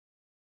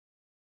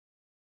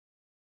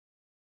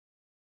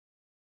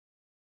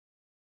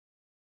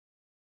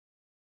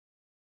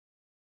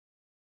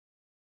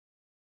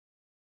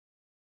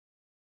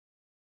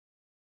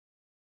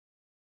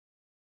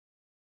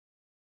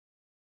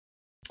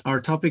Our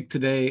topic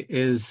today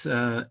is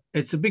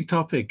it's a big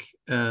topic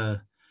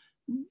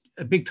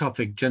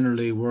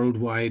generally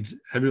worldwide.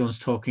 Everyone's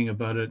talking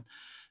about it,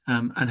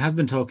 and have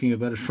been talking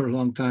about it for a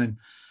long time.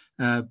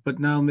 But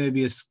now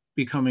maybe it's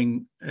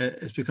becoming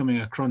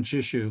a crunch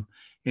issue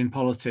in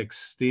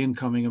politics. The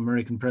incoming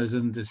American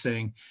president is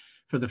saying,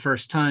 for the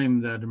first time,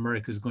 that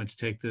America is going to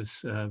take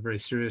this very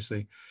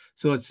seriously.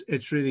 So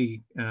it's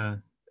really a,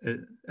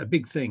 a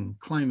big thing: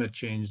 climate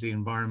change, the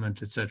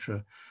environment,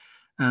 etc.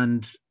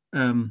 And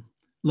um,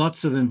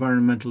 lots of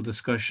environmental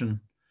discussion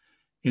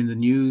in the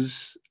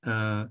news.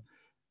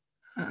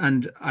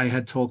 And I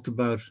had talked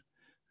about,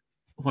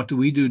 what do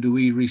we do? Do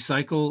we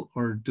recycle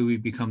or do we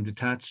become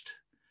detached?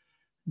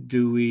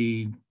 Do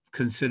we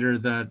consider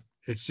that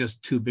it's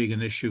just too big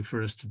an issue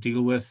for us to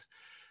deal with?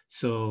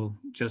 So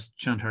just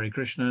chant Hare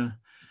Krishna.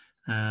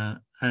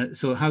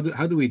 So how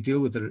do we deal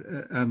with it?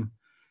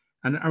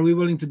 And are we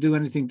willing to do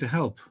anything to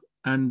help?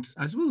 And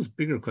I suppose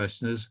bigger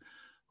question is,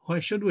 why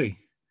should we?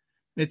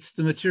 It's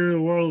the material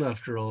world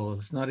after all.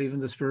 It's not even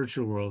the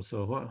spiritual world.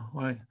 So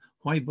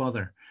why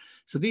bother?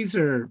 So these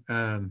are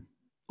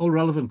all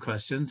relevant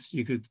questions.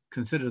 You could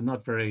consider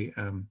not very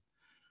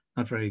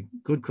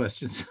good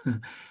questions,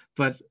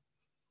 but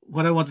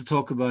what I want to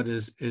talk about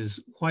is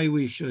why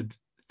we should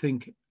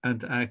think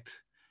and act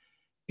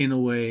in a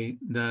way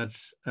that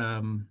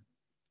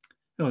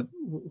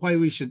why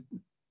we should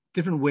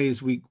different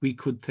ways we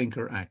could think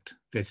or act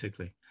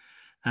basically,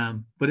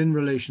 but in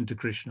relation to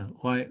Krishna,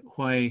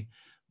 why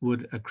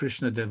would a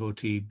Krishna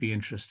devotee be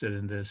interested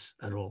in this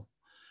at all?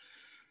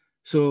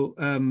 So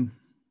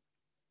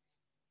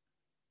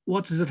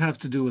what does it have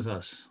to do with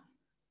us?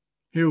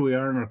 Here we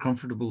are in our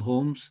comfortable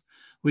homes.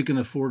 We can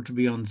afford to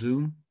be on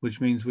Zoom,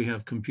 which means we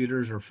have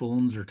computers or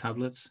phones or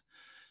tablets.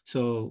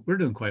 So we're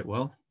doing quite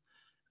well.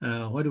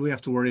 Why do we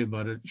have to worry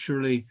about it?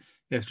 Surely,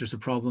 if there's a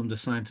problem, the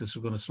scientists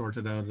are going to sort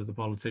it out, or the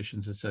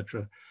politicians,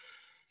 etc.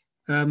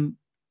 And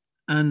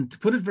to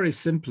put it very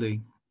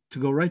simply, to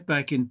go right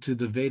back into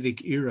the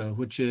Vedic era,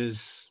 which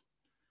is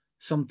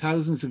some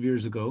thousands of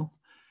years ago,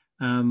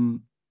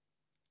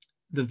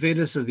 the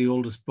Vedas are the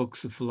oldest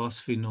books of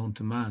philosophy known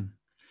to man.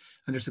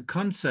 And there's a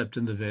concept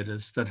in the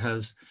Vedas that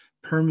has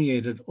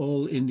permeated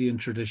all Indian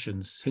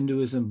traditions: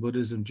 Hinduism,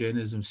 Buddhism,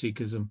 Jainism,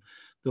 Sikhism,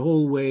 the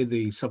whole way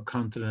the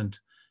subcontinent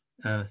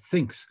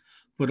thinks,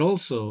 but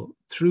also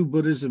through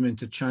Buddhism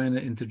into China,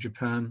 into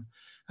Japan,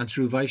 and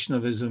through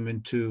Vaishnavism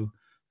into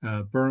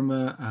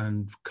Burma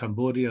and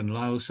Cambodia and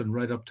Laos and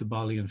right up to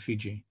Bali and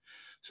Fiji.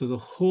 So the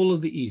whole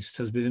of the East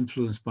has been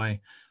influenced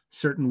by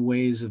certain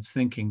ways of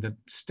thinking that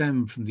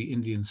stem from the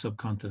Indian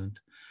subcontinent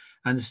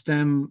and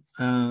stem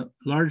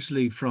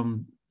largely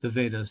from the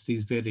Vedas,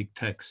 these Vedic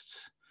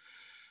texts.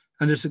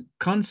 And there's a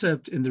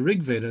concept in the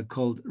Rig Veda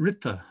called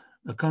Rita,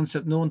 a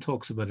concept no one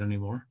talks about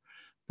anymore,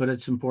 but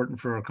it's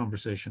important for our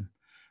conversation.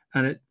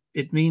 And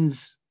it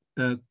means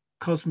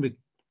cosmic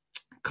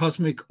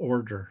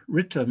order.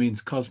 Rita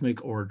means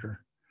cosmic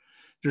order.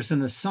 There's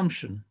an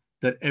assumption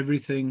that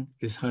everything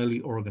is highly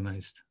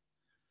organized.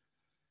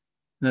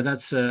 Now,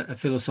 that's a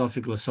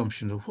philosophical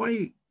assumption.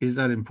 Why is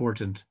that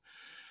important?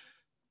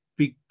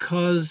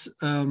 Because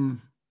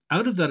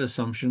out of that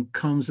assumption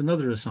comes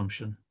another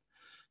assumption,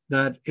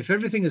 that if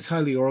everything is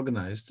highly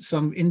organized,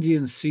 some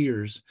Indian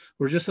seers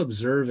were just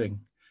observing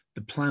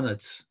the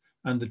planets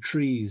and the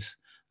trees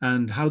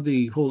and how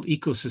the whole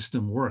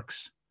ecosystem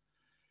works.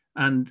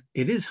 And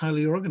it is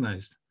highly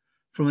organized.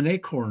 From an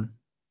acorn,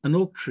 an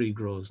oak tree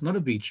grows, not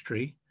a beech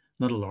tree,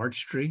 not a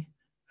large tree,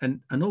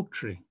 an oak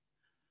tree.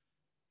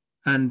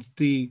 And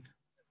the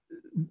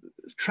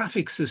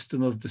traffic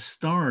system of the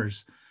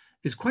stars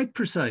is quite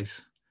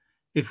precise.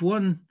 If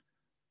one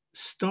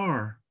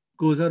star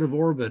goes out of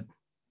orbit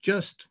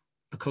just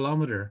a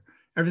kilometer,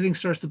 everything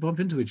starts to bump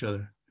into each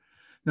other.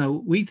 Now,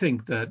 we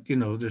think that,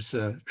 there's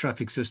a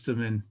traffic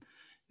system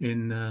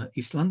in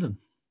East London,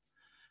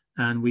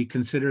 and we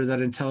consider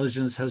that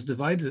intelligence has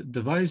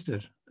devised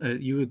it.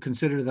 You would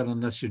consider that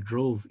unless you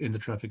drove in the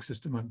traffic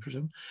system, I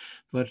presume.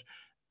 But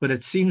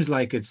it seems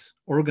like it's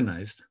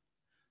organized.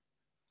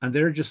 And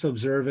they're just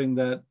observing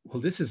that, well,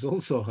 this is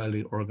also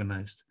highly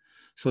organized.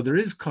 So there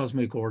is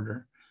cosmic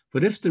order.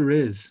 But if there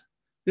is,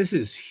 this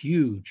is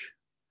huge.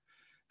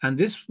 And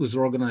this was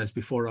organized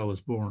before I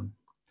was born.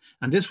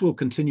 And this will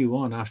continue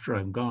on after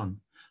I'm gone.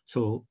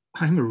 So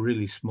I'm a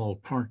really small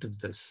part of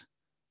this.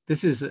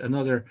 This is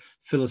another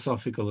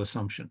philosophical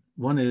assumption.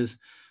 One is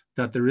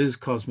that there is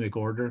cosmic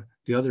order.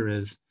 The other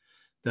is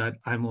that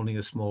I'm only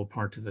a small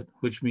part of it,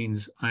 which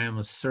means I am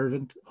a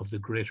servant of the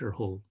greater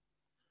whole.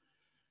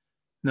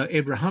 Now,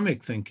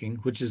 Abrahamic thinking,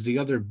 which is the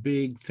other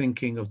big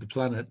thinking of the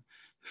planet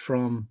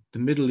from the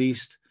Middle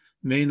East,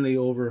 mainly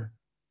over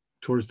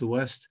towards the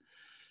West,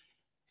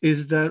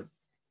 is that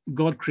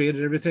God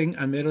created everything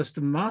and made us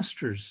the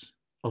masters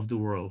of the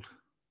world.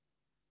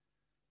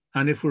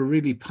 And if we're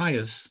really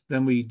pious,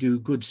 then we do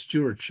good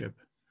stewardship.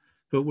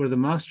 But we're the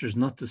masters,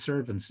 not the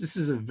servants. This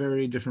is a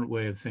very different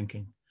way of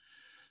thinking.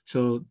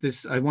 So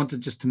I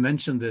wanted just to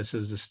mention this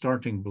as a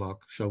starting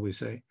block, shall we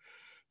say.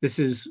 This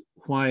is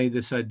why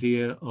this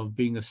idea of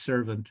being a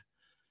servant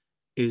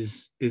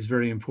is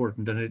very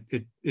important, and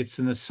it's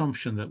an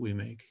assumption that we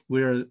make.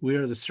 We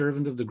are the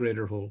servant of the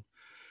greater whole.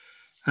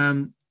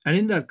 And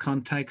in that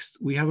context,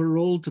 we have a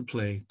role to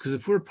play, because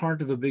if we're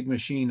part of a big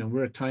machine and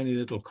we're a tiny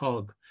little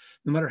cog,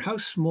 no matter how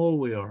small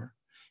we are,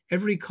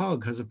 every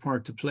cog has a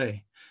part to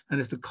play. And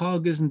if the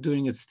cog isn't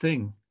doing its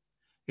thing,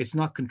 it's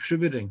not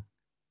contributing,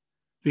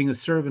 being a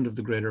servant of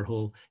the greater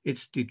whole,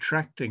 it's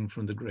detracting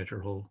from the greater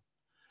whole.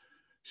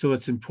 So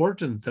it's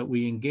important that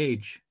we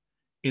engage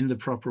in the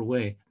proper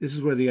way. This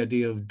is where the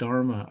idea of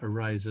dharma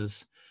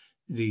arises.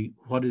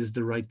 What is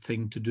the right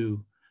thing to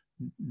do?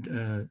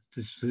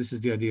 This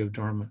is the idea of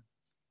dharma.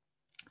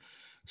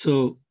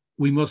 So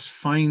we must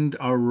find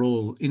our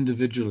role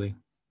individually.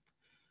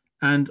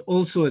 And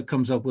also it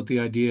comes up with the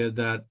idea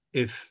that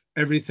if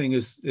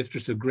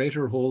there's a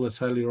greater whole that's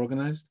highly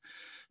organized,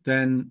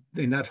 then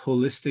in that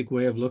holistic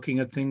way of looking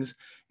at things,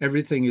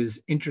 everything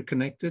is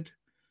interconnected,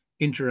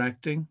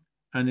 interacting,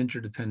 and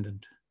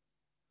interdependent.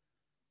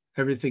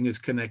 Everything is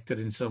connected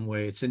in some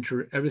way.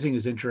 Everything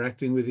is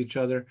interacting with each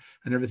other,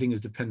 and everything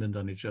is dependent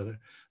on each other.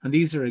 And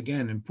these are,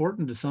 again,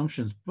 important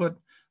assumptions, but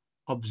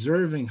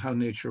observing how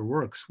nature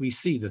works, we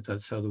see that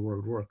that's how the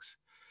world works.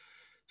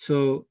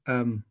 So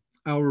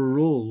our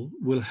role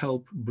will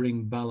help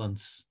bring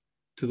balance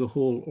to the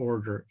whole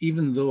order,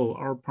 even though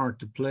our part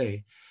to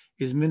play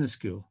is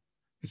minuscule.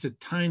 It's a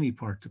tiny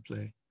part to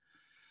play.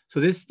 So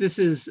this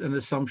is an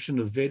assumption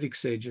of Vedic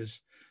sages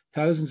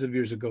thousands of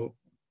years ago,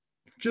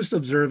 just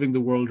observing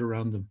the world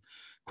around them.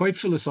 Quite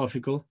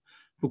philosophical,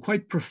 but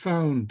quite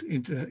profound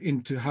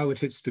into how it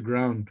hits the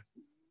ground.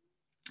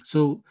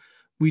 So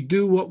we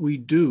do what we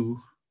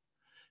do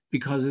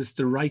because it's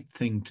the right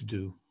thing to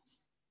do.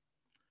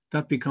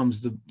 That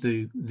becomes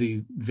the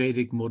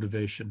Vedic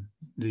motivation,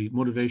 the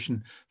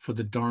motivation for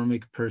the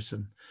dharmic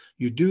person.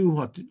 You do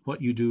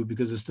what you do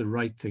because it's the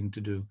right thing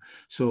to do.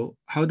 So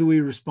how do we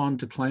respond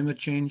to climate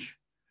change?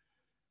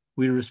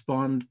 We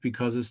respond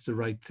because it's the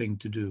right thing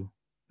to do,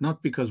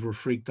 not because we're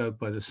freaked out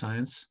by the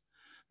science,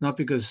 not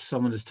because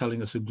someone is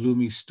telling us a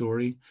gloomy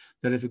story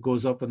that if it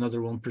goes up another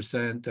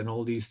 1%, then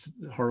all these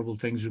horrible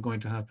things are going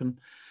to happen.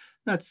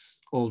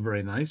 That's all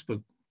very nice, but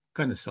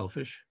kind of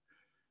selfish.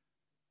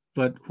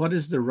 But what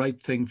is the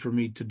right thing for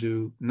me to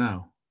do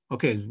now?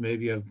 Okay,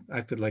 maybe I've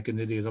acted like an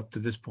idiot up to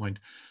this point,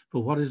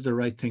 but what is the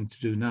right thing to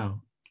do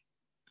now?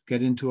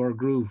 Get into our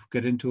groove,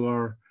 get into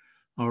our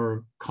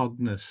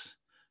cogness,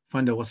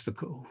 find out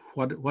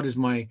what is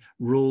my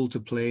role to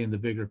play in the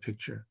bigger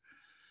picture.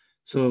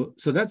 So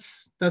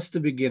that's the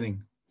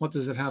beginning. What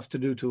does it have to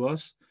do to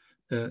us?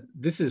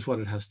 This is what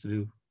it has to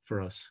do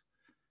for us.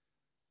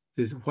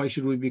 Why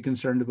should we be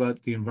concerned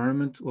about the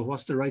environment? Well,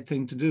 what's the right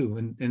thing to do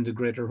in the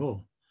greater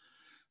whole?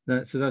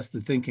 So that's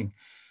the thinking.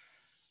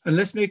 And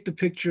let's make the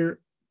picture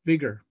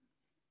bigger.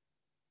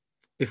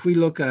 If we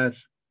look at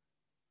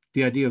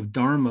the idea of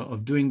dharma,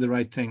 of doing the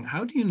right thing,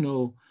 how do you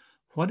know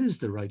what is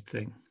the right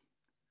thing?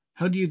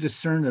 How do you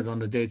discern it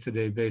on a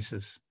day-to-day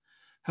basis?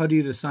 How do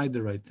you decide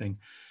the right thing?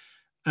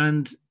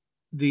 And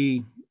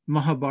the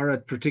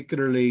Mahabharata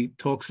particularly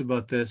talks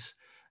about this.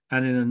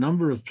 And in a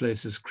number of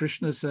places,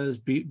 Krishna says,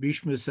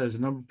 Bhishma says,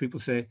 a number of people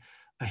say,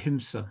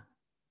 ahimsa,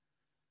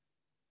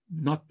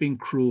 not being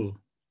cruel.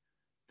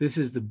 This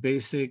is the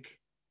basic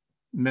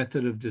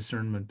method of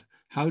discernment,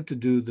 how to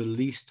do the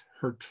least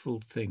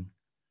hurtful thing.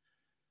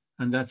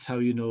 And that's how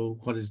you know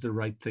what is the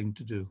right thing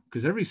to do.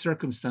 Because every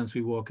circumstance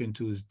we walk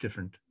into is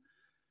different.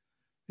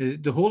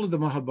 The whole of the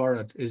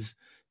Mahabharata is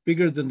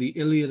bigger than the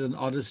Iliad and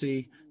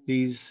Odyssey,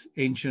 these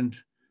ancient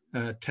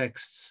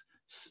texts.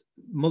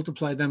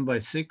 Multiply them by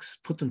 6,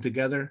 put them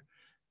together,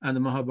 and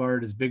the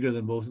Mahabharata is bigger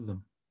than both of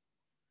them.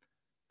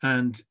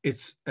 And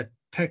it's a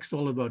text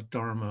all about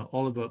dharma,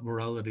 all about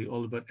morality,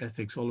 all about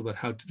ethics, all about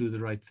how to do the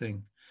right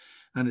thing.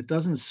 And it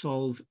doesn't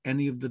solve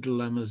any of the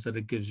dilemmas that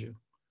it gives you.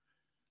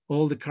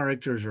 All the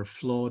characters are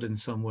flawed in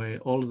some way.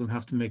 All of them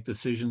have to make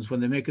decisions. When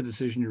they make a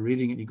decision, you're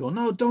reading it and you go,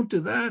 no, don't do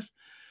that.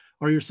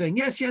 Or you're saying,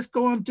 yes,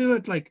 go on, do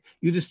it. Like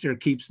Yudhishthira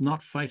keeps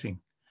not fighting.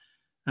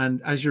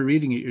 And as you're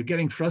reading it, you're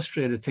getting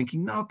frustrated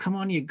thinking, no, come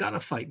on, you got to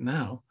fight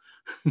now.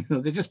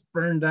 They just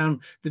burned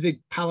down the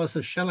big palace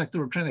of Shaunaka. They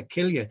were trying to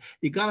kill you.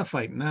 You got to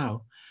fight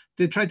now.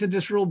 They tried to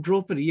disrobe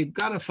Draupadi. You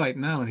got to fight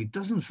now. And he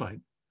doesn't fight.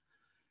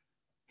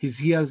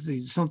 He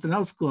has something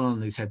else going on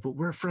in his head, but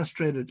we're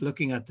frustrated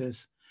looking at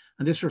this.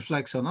 And this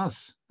reflects on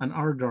us and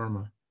our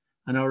dharma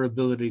and our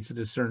ability to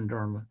discern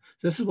dharma.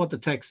 This is what the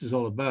text is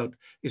all about.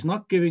 It's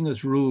not giving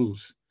us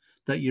rules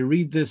that you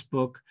read this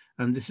book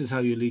and this is how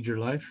you lead your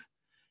life.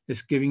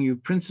 It's giving you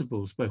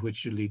principles by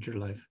which you lead your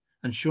life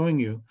and showing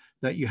you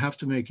that you have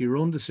to make your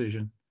own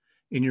decision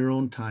in your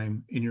own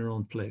time, in your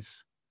own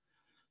place.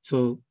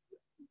 So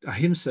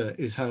ahimsa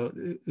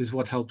is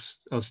what helps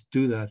us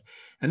do that.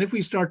 And if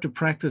we start to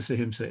practice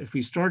ahimsa, if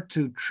we start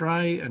to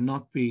try and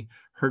not be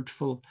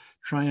hurtful,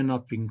 try and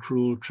not be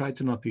cruel, try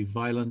to not be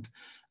violent,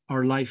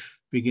 our life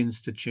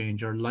begins to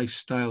change. Our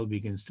lifestyle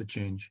begins to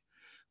change.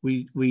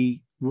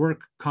 We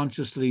work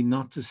consciously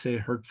not to say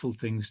hurtful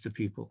things to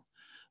people.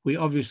 We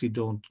obviously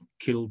don't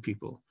kill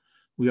people,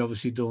 We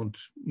obviously don't,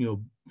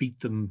 beat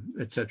them,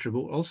 etc. But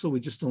also we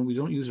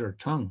don't use our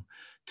tongue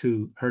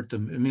to hurt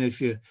them. I mean,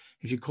 if you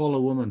call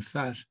a woman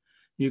fat,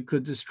 you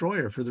could destroy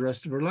her for the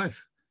rest of her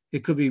life.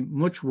 It could be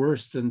much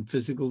worse than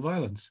physical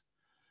violence.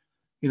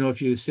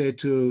 If you say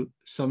to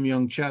some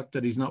young chap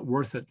that he's not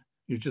worth it,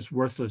 you're just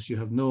worthless, you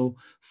have no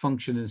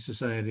function in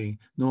society,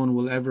 no one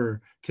will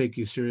ever take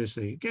you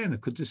seriously. Again,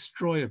 it could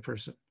destroy a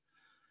person.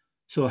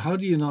 So how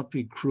do you not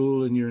be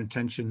cruel in your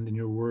intention, in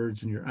your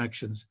words, and your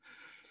actions?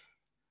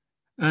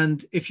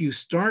 And if you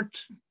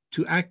start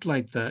to act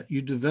like that,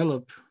 you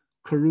develop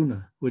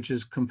karuna, which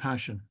is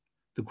compassion,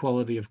 the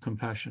quality of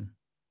compassion.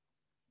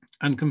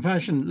 And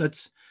compassion,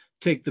 let's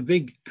take the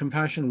big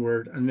compassion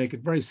word and make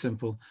it very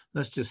simple.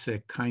 Let's just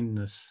say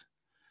kindness.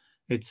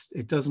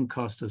 It doesn't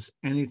cost us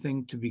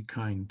anything to be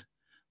kind.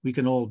 We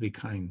can all be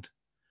kind.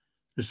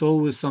 There's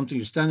always something.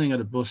 You're standing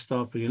at a bus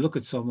stop and you look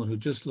at someone who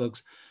just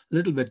looks a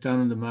little bit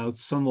down in the mouth,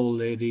 some old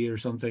lady or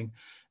something,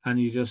 and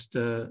you just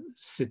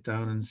sit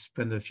down and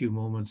spend a few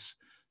moments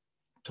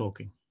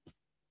talking.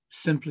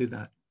 Simply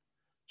that.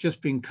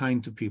 Just being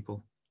kind to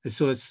people.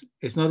 So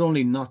it's not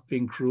only not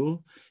being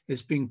cruel,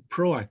 it's being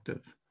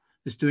proactive.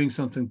 It's doing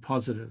something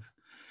positive.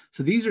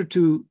 So these are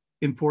two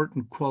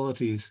important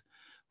qualities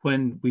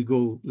when we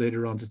go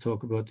later on to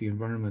talk about the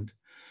environment.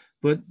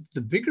 But the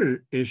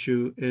bigger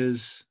issue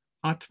is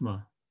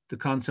Atma, the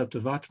concept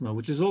of Atma,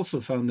 which is also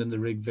found in the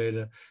Rig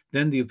Veda,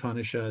 then the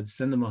Upanishads,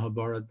 then the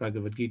Mahabharata,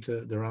 Bhagavad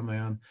Gita, the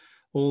Ramayana,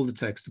 all the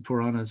texts, the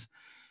Puranas.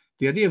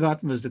 The idea of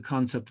Atma is the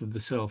concept of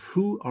the self.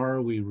 Who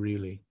are we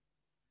really?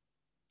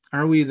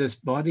 Are we this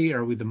body?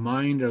 Are we the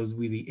mind? Are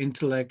we the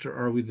intellect? Or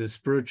are we the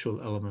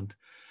spiritual element?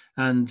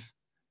 And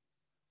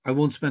I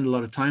won't spend a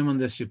lot of time on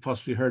this. You've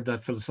possibly heard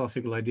that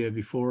philosophical idea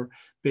before,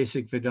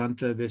 basic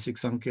Vedanta, basic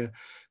Sankhya,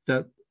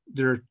 that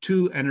there are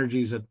two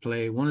energies at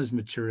play. One is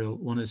material,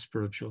 one is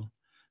spiritual.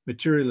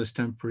 Material is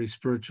temporary,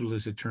 spiritual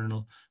is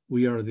eternal.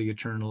 We are the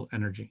eternal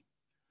energy.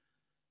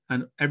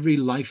 And every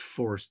life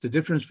force, the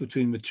difference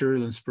between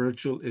material and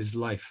spiritual is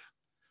life.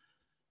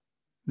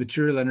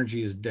 Material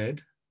energy is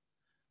dead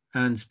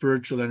and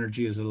spiritual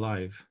energy is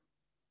alive.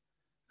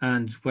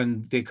 And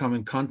when they come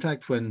in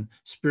contact, when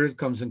spirit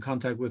comes in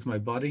contact with my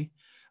body,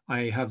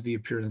 I have the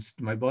appearance,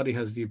 my body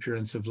has the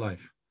appearance of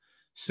life.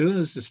 Soon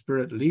as the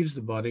spirit leaves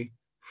the body,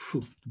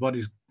 the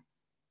body's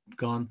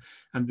gone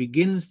and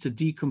begins to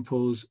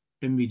decompose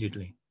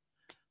immediately,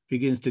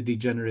 begins to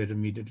degenerate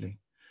immediately.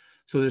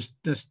 So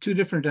there's two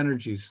different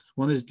energies.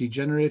 One is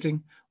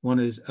degenerating, one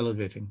is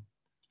elevating.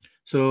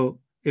 So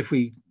if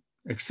we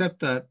accept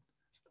that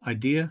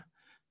idea,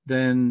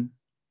 then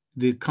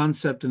the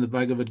concept in the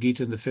Bhagavad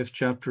Gita in the 5th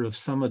chapter of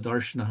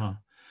Samadarshanaha,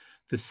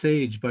 the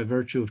sage by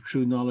virtue of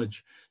true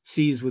knowledge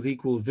sees with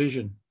equal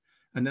vision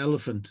an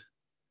elephant,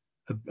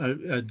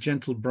 a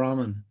gentle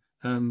Brahmin,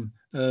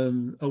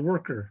 a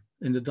worker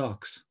in the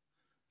docks,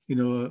 a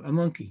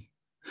monkey,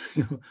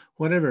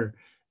 whatever,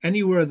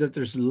 anywhere that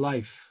there's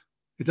life.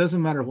 It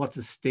doesn't matter what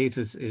the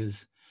status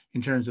is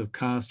in terms of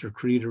caste or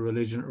creed or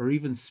religion or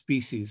even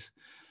species.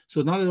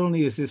 So not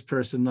only is this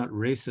person not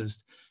racist,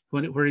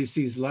 where he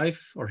sees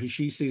life or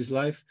she sees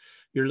life,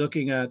 you're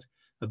looking at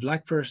a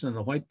black person and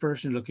a white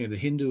person, you're looking at a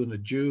Hindu and a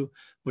Jew,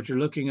 but you're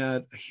looking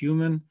at a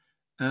human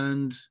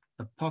and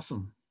a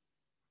possum.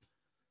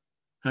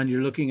 And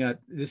you're looking at,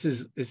 this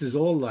is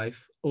all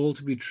life, all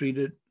to be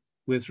treated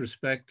with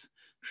respect,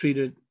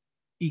 treated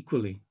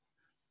equally,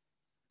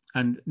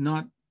 and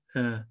not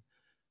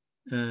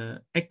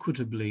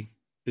equitably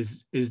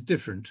is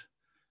different.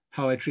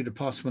 How I treat a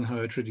possum and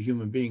how I treat a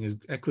human being is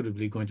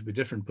equitably going to be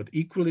different, but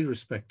equally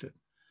respected,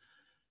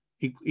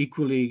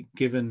 equally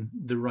given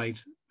the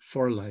right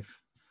for life.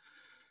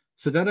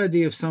 So that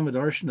idea of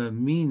Samadarshana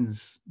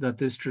means that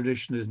this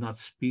tradition is not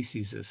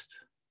speciesist.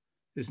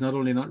 It's not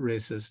only not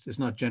racist, it's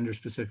not gender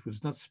specific, but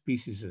it's not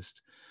speciesist.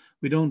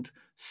 We don't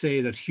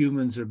say that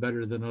humans are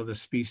better than other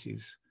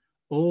species.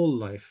 All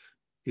life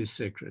is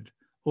sacred.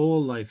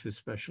 All life is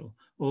special.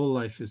 All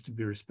life is to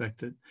be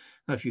respected.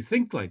 Now, if you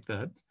think like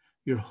that,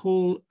 your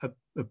whole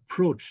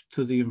approach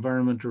to the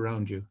environment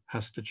around you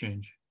has to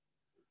change.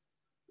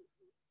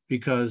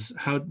 Because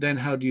how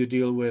do you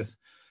deal with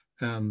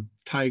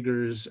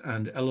tigers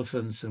and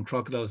elephants and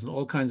crocodiles and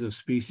all kinds of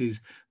species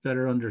that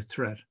are under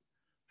threat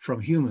from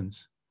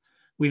humans?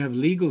 We have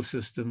legal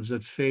systems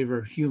that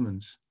favor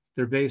humans.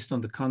 They're based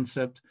on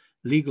the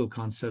legal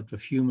concept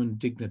of human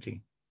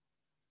dignity,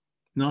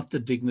 not the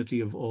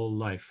dignity of all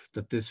life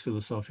that this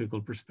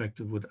philosophical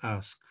perspective would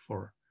ask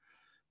for,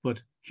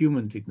 but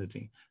human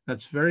dignity.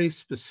 That's very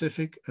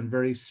specific and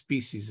very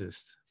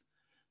speciesist,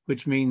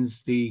 which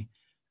means the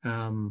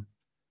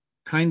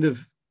kind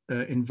of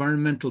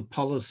environmental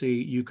policy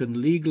you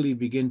can legally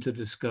begin to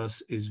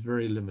discuss is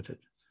very limited.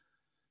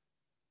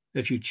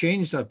 If you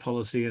change that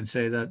policy and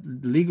say that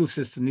the legal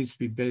system needs to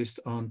be based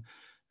on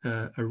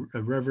a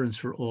reverence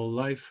for all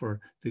life, or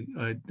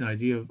the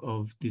idea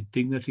of the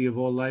dignity of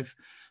all life,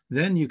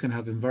 then you can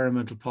have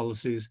environmental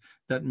policies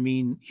that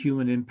mean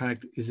human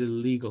impact is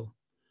illegal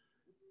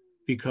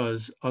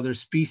because other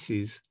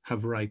species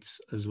have rights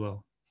as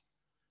well.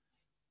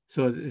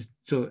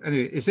 So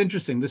anyway, it's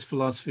interesting. This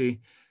philosophy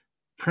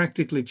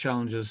practically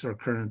challenges our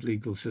current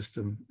legal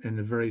system in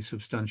a very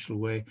substantial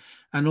way,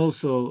 and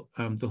also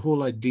the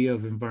whole idea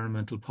of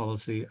environmental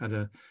policy at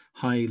a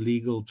high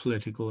legal,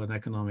 political, and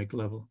economic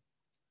level.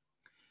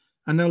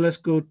 And now let's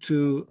go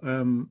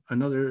to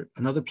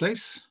another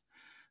place,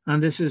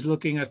 and this is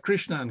looking at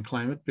Krishna and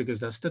climate,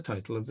 because that's the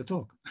title of the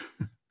talk.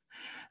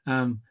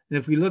 And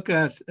if we look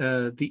at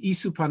the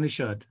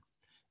Isupanishad,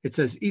 it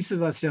says,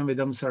 Isavasyam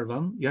Vedam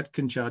Sarvam, Yat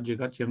Kincha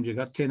Jagat Yam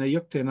Jagat, Tena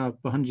Yuktena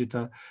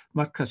Bahanjita,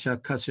 Matkasya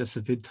Kasya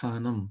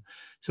Savidhanam.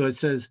 So it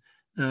says,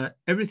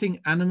 everything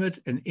animate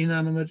and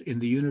inanimate in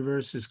the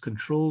universe is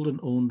controlled and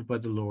owned by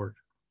the Lord.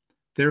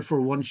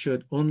 Therefore, one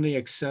should only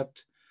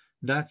accept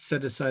that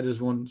set aside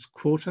as one's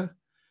quota,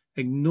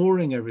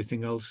 ignoring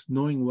everything else,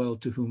 knowing well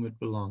to whom it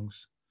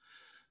belongs.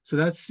 So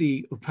that's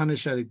the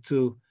Upanishadic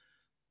tool.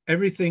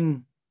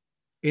 Everything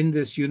in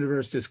this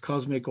universe, this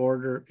cosmic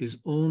order, is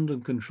owned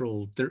and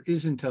controlled. There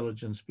is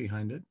intelligence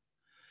behind it,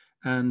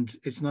 and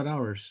it's not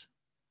ours.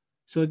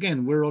 So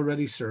again, we're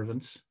already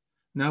servants.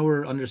 Now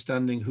we're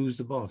understanding who's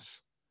the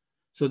boss.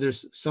 So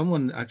there's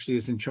someone actually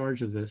is in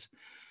charge of this.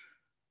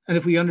 And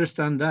if we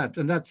understand that,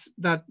 and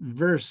that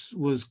verse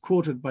was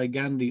quoted by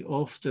Gandhi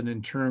often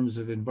in terms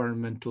of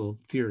environmental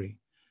theory.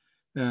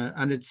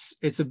 And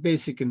it's a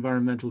basic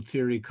environmental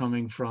theory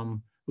coming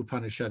from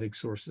Upanishadic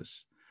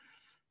sources.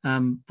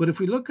 But if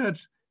we look at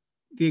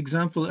the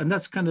example, and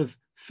that's kind of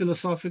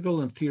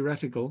philosophical and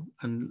theoretical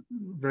and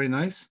very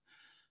nice,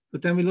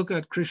 but then we look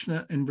at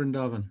Krishna in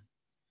Vrindavan.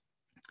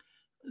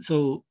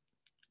 So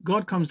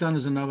God comes down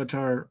as an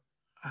avatar.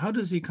 How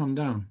does he come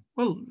down?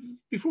 Well,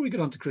 before we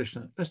get on to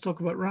Krishna, let's talk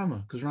about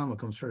Rama, because Rama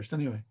comes first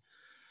anyway.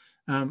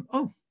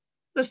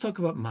 Let's talk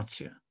about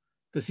Matsya,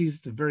 because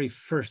he's the very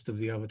first of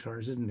the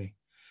avatars, isn't he?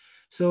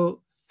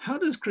 So how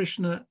does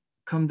Krishna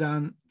come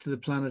down to the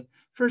planet?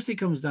 First, he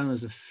comes down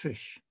as a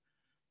fish,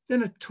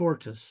 then a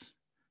tortoise,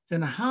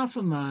 then a half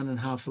a man and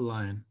half a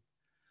lion.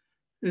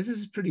 This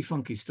is pretty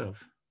funky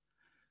stuff.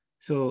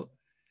 So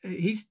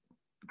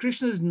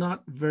Krishna is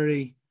not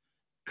very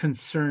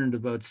concerned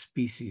about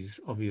species,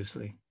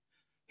 obviously.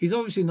 He's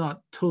obviously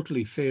not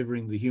totally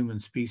favoring the human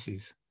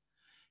species.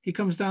 He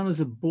comes down as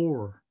a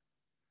boar.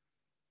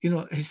 You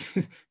know,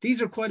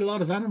 these are quite a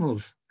lot of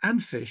animals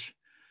and fish.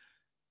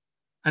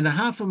 And a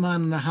half a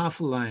man and a half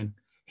a lion.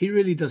 He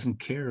really doesn't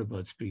care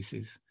about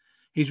species.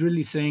 He's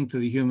really saying to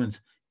the humans,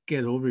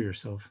 get over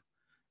yourself.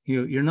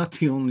 You're not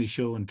the only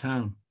show in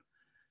town.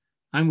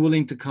 I'm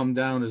willing to come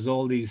down as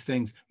all these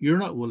things. You're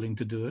not willing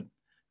to do it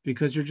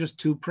because you're just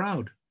too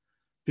proud.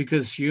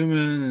 Because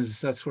humans,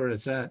 that's where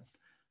it's at.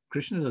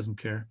 Krishna doesn't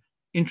care.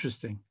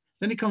 Interesting.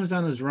 Then he comes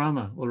down as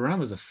Rama. Well,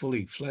 Rama's a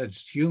fully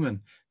fledged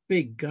human,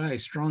 big guy,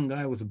 strong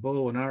guy with a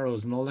bow and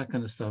arrows and all that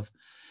kind of stuff.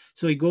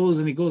 So he goes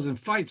and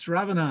fights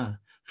Ravana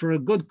for a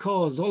good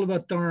cause, all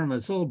about Dharma.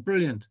 It's all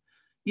brilliant.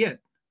 Yet,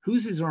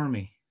 who's his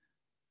army?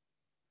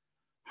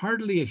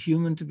 Hardly a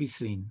human to be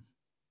seen.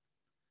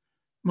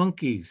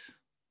 Monkeys,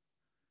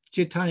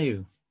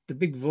 Jatayu, the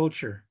big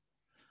vulture,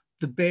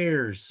 the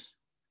bears,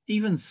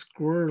 even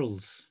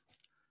squirrels.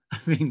 I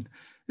mean,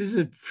 this is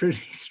a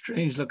pretty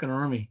strange looking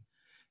army.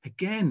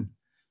 Again,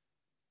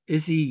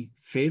 is he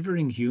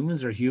favoring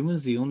humans? Are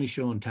humans the only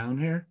show in town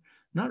here?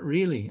 Not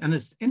really. And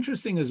it's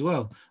interesting as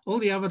well. All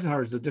the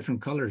avatars are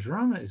different colors.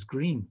 Rama is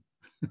green.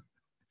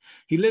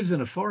 He lives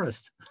in a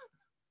forest.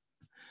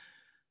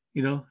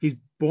 You know, he's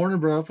born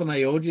and brought up in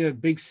Ayodhya, a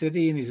big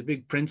city, and he's a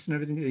big prince and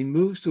everything. He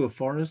moves to a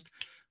forest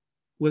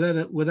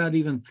without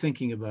even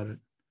thinking about it.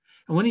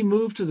 And when he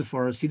moved to the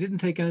forest, he didn't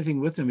take anything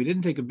with him. He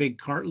didn't take a big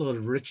cartload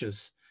of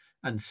riches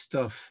and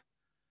stuff.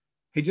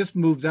 He just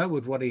moved out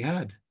with what he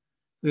had.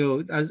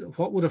 You know,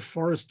 what would a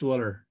forest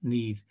dweller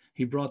need?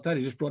 He brought that.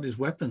 He just brought his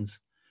weapons,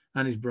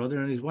 and his brother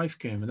and his wife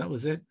came, and that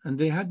was it. And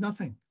they had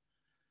nothing.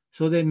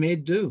 So they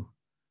made do.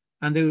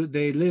 And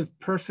they lived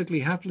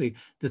perfectly happily.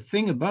 The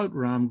thing about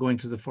Ram going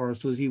to the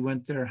forest was he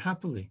went there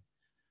happily.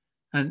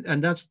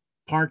 And that's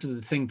part of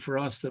the thing for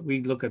us, that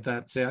we look at that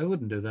and say, I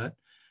wouldn't do that.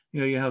 You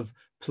know, you have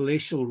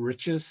palatial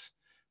riches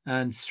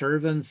and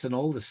servants and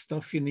all the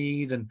stuff you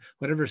need and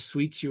whatever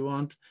sweets you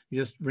want. You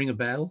just ring a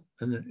bell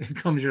and it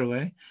comes your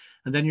way.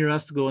 And then you're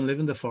asked to go and live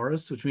in the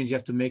forest, which means you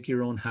have to make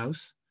your own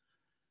house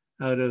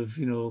out of,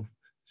 you know,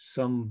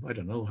 I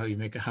don't know how you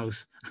make a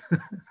house.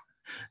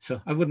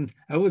 So I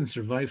wouldn't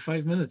survive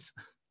 5 minutes.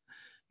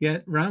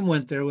 Yet Ram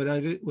went there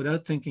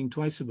without thinking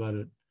twice about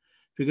it,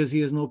 because he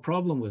has no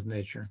problem with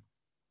nature.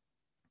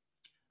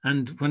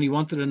 And when he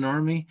wanted an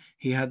army,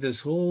 he had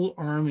this whole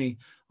army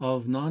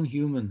of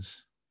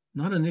non-humans,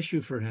 not an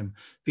issue for him,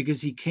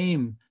 because he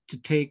came to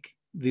take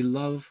the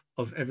love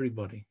of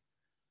everybody,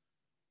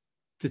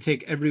 to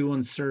take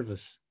everyone's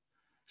service.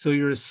 So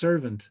you're a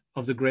servant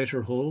of the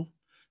greater whole.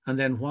 And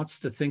then what's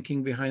the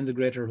thinking behind the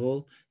greater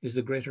whole is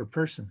the greater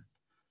person.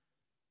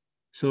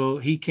 So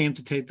he came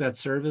to take that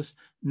service,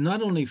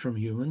 not only from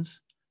humans.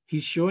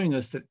 He's showing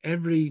us that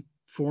every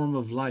form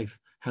of life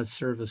has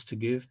service to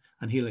give,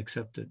 and he'll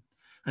accept it.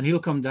 And he'll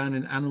come down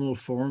in animal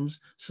forms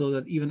so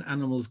that even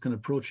animals can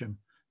approach him.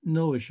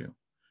 No issue.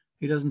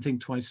 He doesn't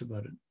think twice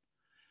about it.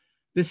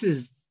 This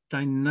is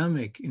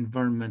dynamic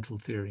environmental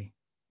theory.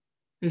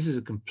 This is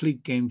a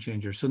complete game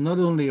changer. So not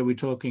only are we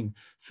talking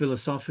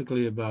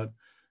philosophically about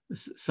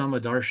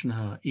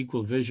Samadarshana,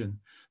 equal vision,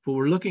 but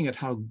we're looking at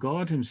how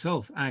God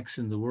himself acts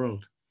in the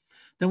world.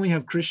 Then we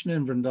have Krishna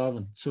in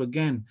Vrindavan. So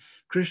again,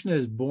 Krishna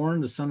is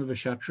born the son of a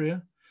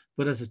Kshatriya,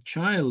 but as a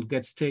child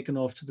gets taken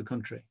off to the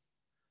country.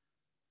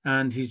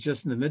 And he's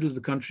just in the middle of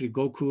the country,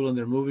 Gokul, and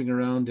they're moving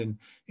around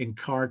in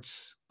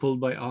carts pulled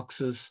by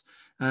oxes.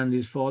 And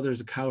his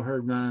father's a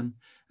cowherd man,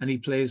 and he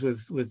plays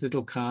with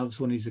little calves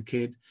when he's a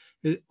kid.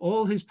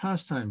 All his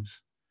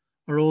pastimes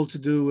are all to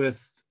do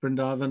with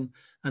Vrindavan.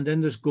 And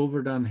then there's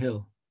Govardhan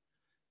Hill.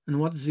 And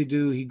what does he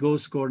do? He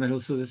goes to Govardhan Hill.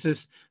 So there's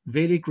this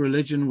Vedic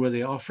religion where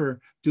they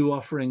do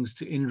offerings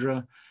to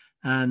Indra.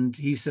 And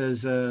he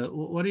says,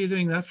 what are you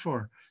doing that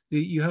for?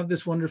 You have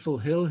this wonderful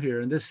hill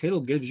here, and this hill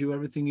gives you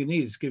everything you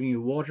need. It's giving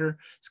you water,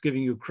 it's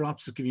giving you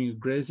crops, it's giving you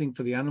grazing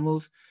for the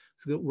animals.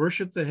 So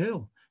worship the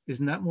hill.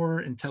 Isn't that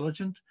more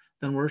intelligent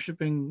than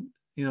worshiping,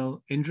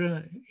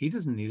 Indra? He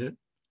doesn't need it.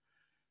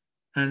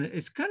 And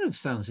it kind of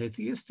sounds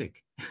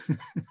atheistic.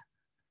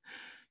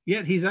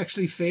 Yet he's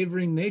actually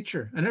favoring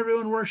nature, and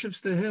everyone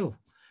worships the hill.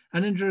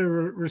 And Indra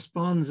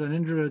responds, and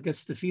Indra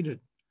gets defeated.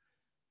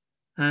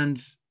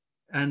 And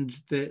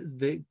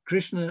the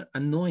Krishna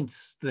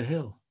anoints the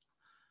hill.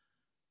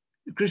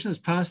 Krishna's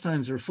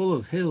pastimes are full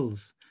of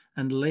hills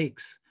and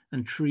lakes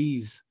and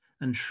trees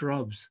and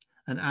shrubs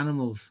and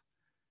animals.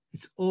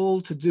 It's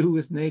all to do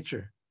with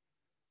nature.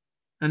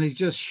 And he's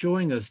just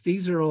showing us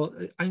these are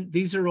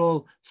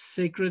all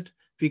sacred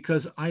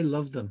because I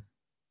love them.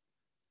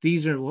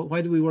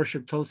 Why do we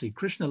worship Tulsi?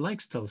 Krishna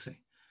likes Tulsi.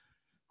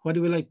 Why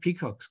do we like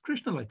peacocks?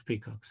 Krishna likes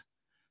peacocks.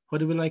 Why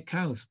do we like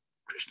cows?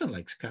 Krishna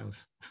likes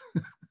cows.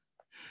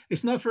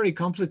 It's not very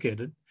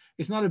complicated.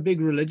 It's not a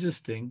big religious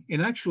thing. In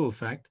actual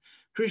fact,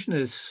 Krishna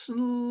is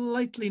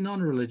slightly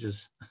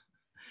non-religious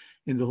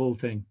in the whole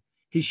thing.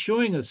 He's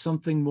showing us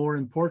something more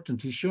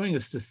important. He's showing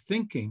us the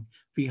thinking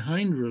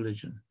behind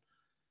religion.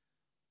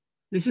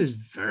 This is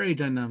very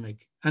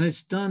dynamic, and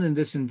it's done in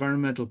this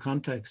environmental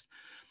context.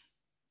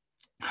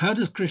 How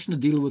does Krishna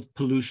deal with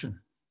pollution?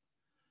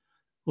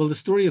 Well, the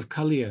story of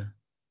Kaliya.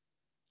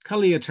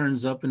 Kaliya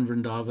turns up in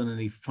Vrindavan, and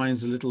he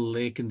finds a little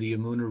lake in the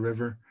Yamuna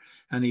River,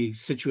 and he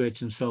situates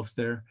himself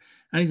there.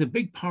 And he's a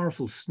big,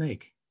 powerful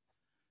snake.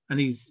 And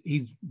he's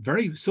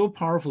so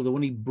powerful that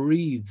when he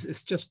breathes,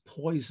 it's just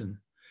poison.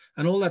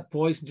 And all that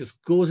poison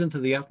just goes into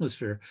the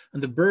atmosphere.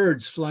 And the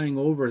birds flying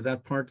over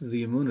that part of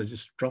the Yamuna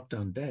just drop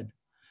down dead.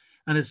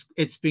 And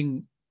it's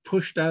being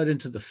pushed out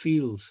into the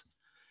fields.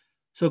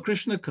 So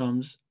Krishna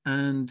comes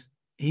and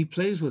he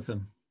plays with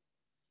him.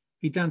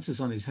 He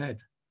dances on his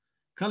head.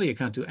 Kaliya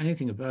can't do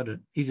anything about it.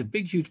 He's a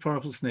big, huge,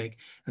 powerful snake.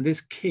 And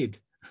this kid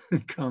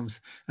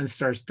comes and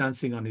starts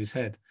dancing on his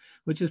head,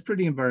 which is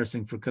pretty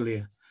embarrassing for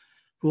Kaliya.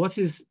 But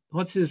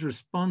what's his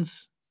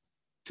response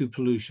to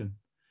pollution?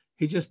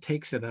 He just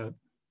takes it out.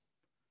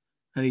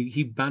 And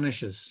he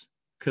banishes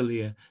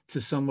Kaliya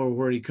to somewhere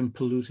where he can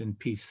pollute in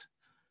peace.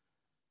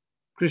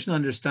 Krishna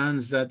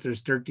understands that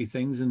there's dirty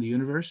things in the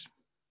universe.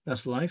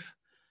 That's life.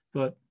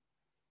 But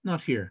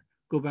not here.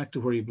 Go back to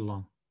where you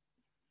belong.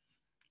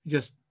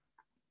 Just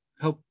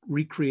help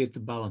recreate the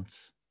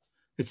balance.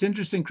 It's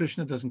interesting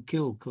Krishna doesn't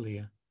kill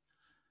Kaliya.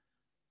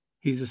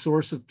 He's a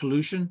source of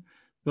pollution,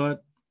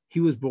 but he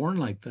was born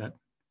like that.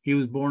 He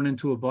was born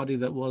into a body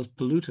that was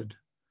polluted.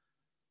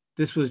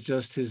 This was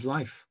just his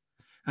life.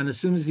 And as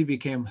soon as he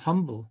became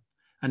humble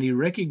and he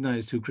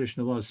recognized who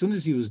Krishna was, as soon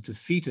as he was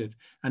defeated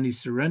and he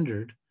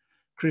surrendered,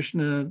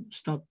 Krishna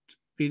stopped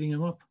beating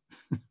him up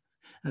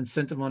and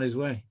sent him on his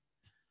way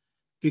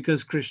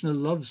because Krishna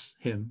loves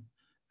him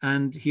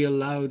and he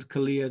allowed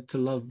Kaliya to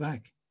love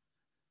back.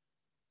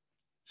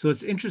 So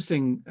it's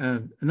interesting,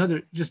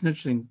 another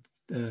interesting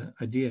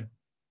idea.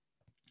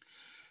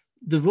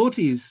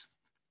 Devotees,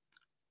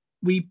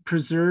 we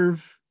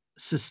preserve,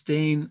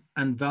 sustain,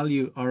 and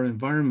value our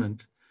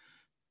environment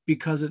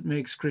because it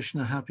makes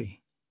Krishna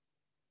happy.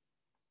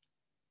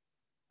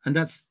 And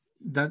that's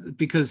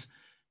because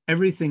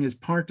everything is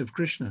part of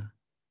Krishna.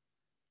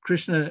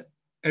 Krishna,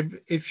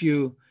 if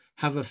you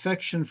have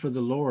affection for the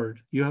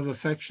Lord, you have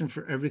affection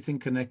for everything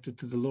connected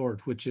to the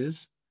Lord, which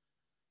is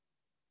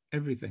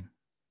everything.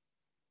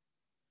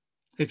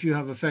 If you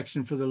have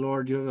affection for the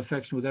Lord, you have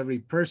affection with every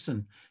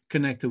person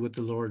connected with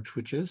the Lord,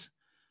 which is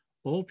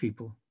all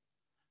people.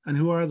 And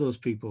who are those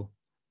people?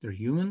 They're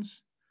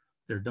humans,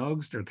 they're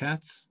dogs, they're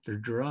cats, they're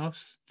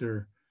giraffes,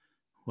 they're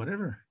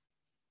whatever.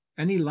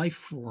 Any life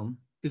form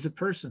is a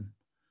person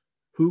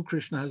who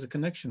Krishna has a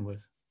connection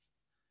with,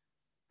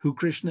 who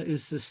Krishna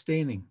is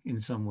sustaining in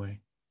some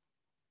way.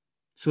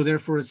 So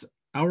therefore, it's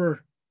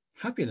our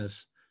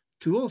happiness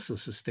to also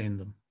sustain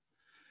them.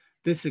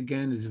 This,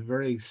 again, is a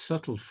very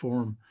subtle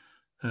form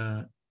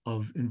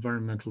of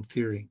environmental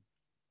theory.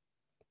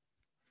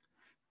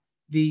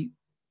 And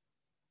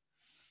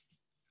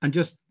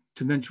just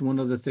to mention one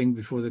other thing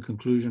before the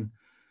conclusion,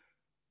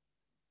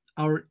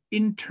 our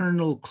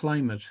internal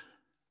climate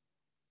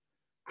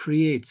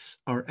creates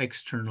our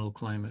external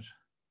climate.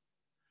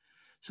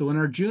 So when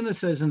Arjuna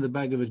says in the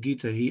Bhagavad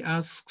Gita, he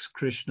asks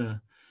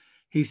Krishna,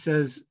 he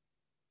says,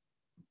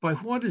 by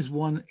what is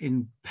one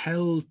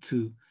impelled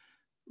to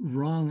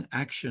wrong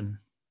action,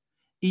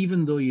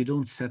 even though you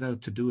don't set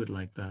out to do it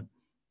like that?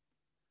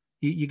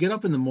 You get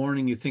up in the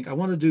morning, you think, I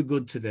want to do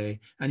good today,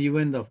 and you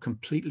end up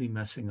completely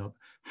messing up.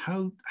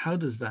 How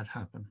does that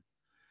happen?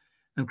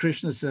 And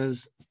Krishna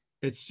says,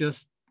 it's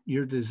just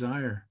your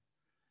desire,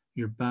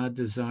 your bad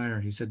desire.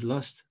 He said,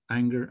 lust,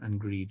 anger, and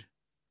greed.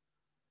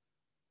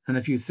 And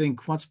if you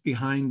think, what's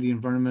behind the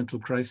environmental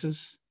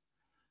crisis?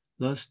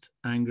 Lust,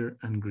 anger,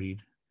 and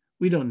greed.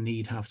 We don't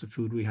need half the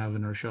food we have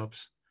in our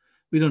shops.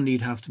 We don't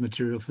need half the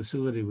material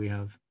facility we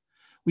have.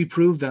 We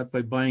prove that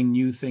by buying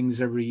new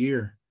things every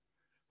year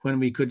when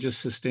we could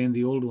just sustain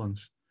the old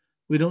ones.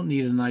 We don't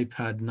need an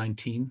iPad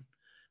 19.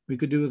 We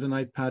could do with an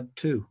iPad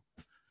 2.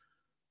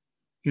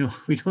 You know,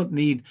 we don't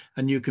need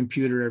a new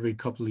computer every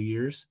couple of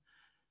years.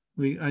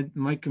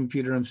 My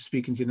computer I'm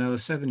speaking to you now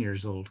is 7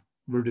 years old.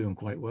 We're doing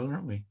quite well,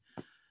 aren't we?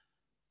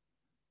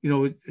 You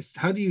know,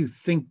 how do you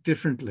think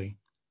differently?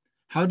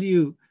 How do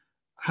you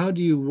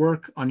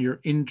work on your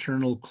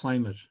internal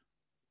climate?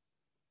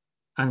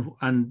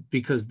 And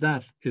because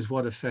that is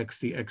what affects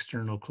the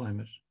external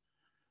climate.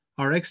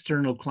 Our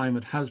external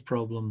climate has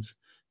problems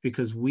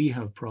because we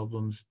have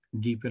problems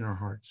deep in our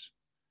hearts.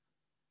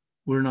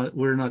 We're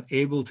not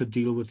able to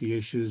deal with the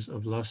issues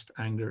of lust,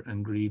 anger,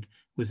 and greed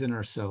within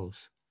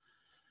ourselves.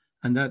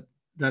 And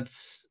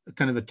that's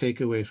kind of a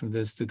takeaway from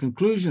this. The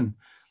conclusion,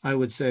 I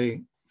would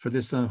say, for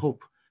this, and I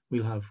hope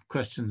we'll have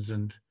questions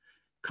and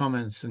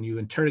comments and you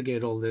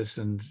interrogate all this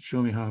and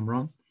show me how I'm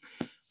wrong,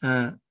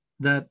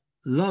 that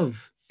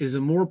love is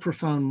a more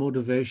profound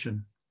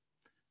motivation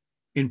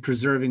in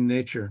preserving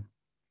nature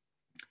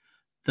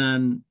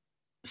than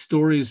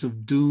stories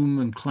of doom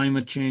and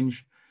climate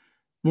change,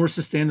 more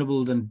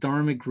sustainable than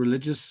dharmic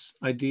religious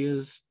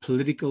ideas,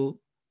 political,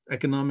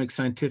 economic,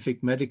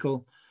 scientific,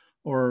 medical,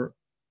 or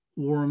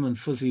warm and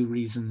fuzzy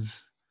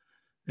reasons,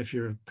 if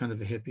you're kind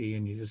of a hippie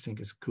and you just think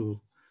it's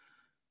cool.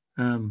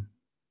 And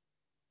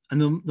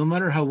no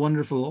matter how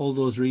wonderful all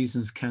those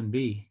reasons can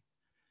be,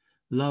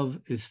 love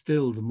is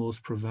still the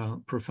most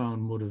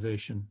profound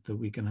motivation that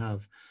we can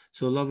have.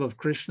 So love of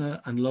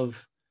Krishna and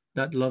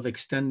that love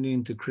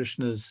extending to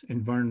Krishna's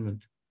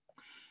environment.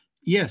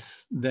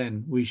 Yes,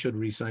 then we should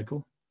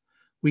recycle.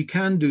 We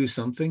can do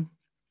something,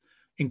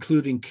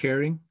 including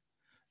caring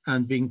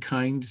and being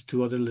kind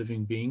to other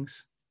living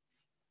beings.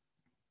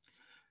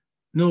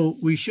 No,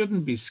 we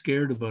shouldn't be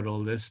scared about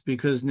all this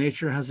because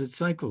nature has its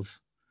cycles.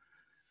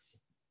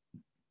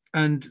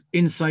 And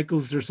in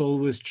cycles, there's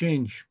always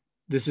change.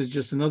 This is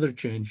just another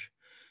change.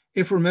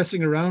 If we're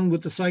messing around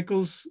with the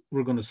cycles,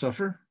 we're going to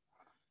suffer.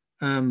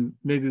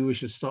 Maybe we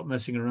should stop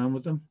messing around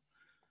with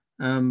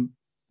them.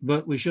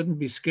 But we shouldn't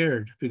be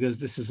scared because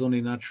this is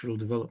only natural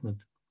development.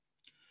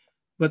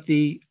 But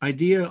the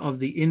idea of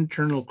the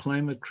internal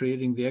climate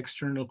creating the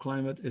external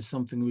climate is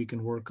something we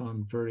can work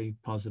on very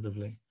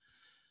positively.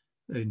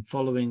 In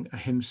following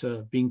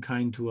ahimsa, being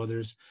kind to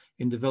others,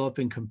 in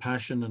developing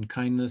compassion and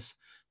kindness,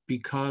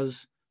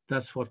 because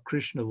that's what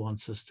Krishna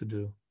wants us to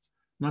do.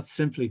 Not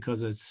simply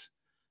because it's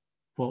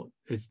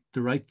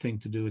the right thing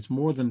to do. It's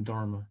more than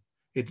dharma.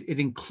 It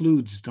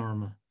includes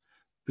dharma,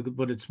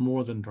 but it's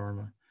more than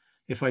dharma.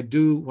 If I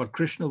do what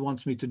Krishna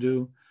wants me to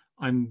do,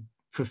 I'm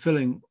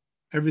fulfilling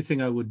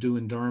everything I would do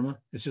in dharma.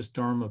 It's just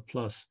dharma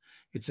plus.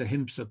 It's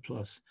ahimsa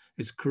plus.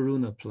 It's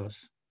karuna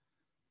plus.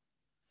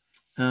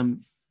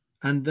 And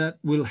that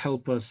will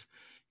help us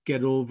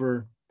get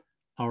over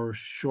our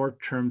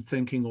short-term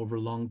thinking over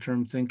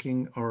long-term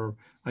thinking, our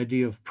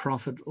idea of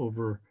profit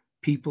over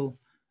people.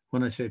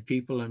 When I say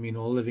people, I mean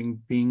all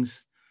living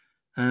beings.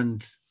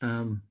 And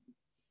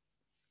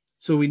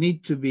so we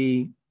need to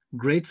be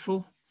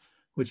grateful,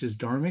 which is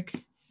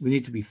dharmic. We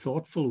need to be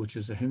thoughtful, which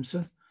is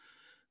ahimsa.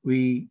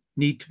 We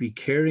need to be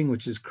caring,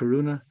 which is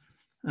karuna.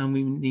 And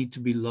we need to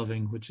be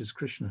loving, which is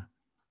Krishna.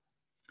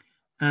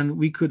 And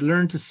we could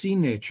learn to see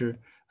nature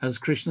as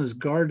Krishna's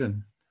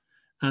garden,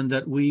 and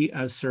that we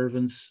as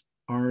servants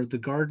are the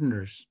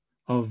gardeners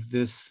of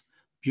this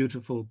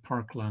beautiful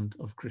parkland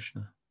of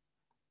Krishna.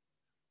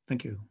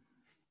 Thank you.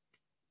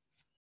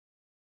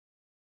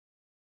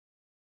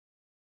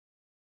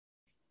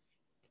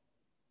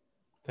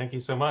 Thank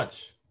you so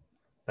much.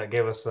 That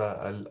gave us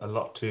a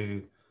lot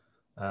to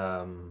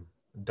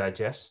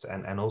digest,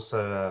 and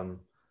also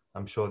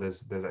I'm sure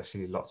there's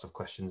actually lots of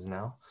questions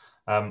now.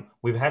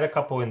 We've had a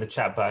couple in the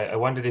chat, but I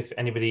wondered if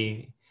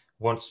anybody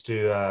wants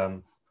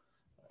to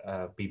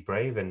be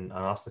brave and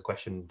ask the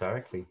question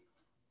directly.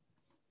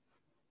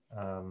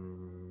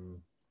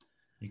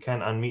 You can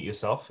unmute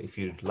yourself if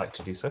you'd like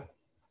to do so.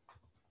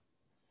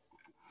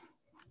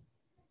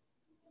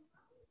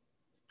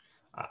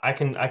 I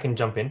can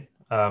jump in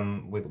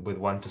with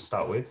one to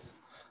start with.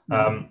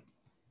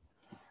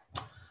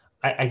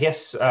 I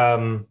guess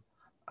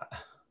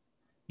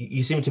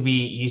you seem to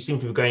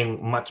be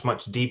going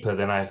much deeper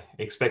than I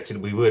expected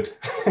we would.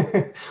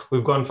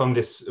 We've gone from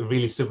this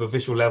really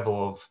superficial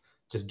level of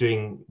just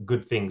doing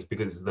good things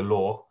because it's the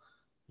law.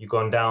 you've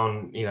gone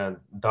down,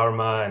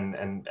 dharma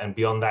and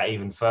beyond that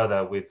even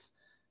further with,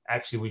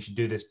 actually we should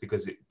do this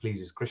because it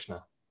pleases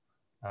Krishna.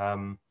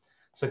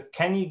 So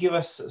can you give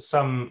us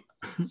some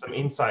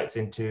insights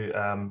into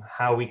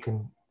how we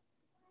can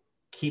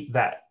keep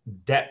that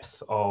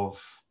depth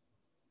of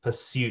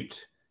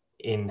pursuit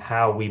in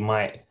how we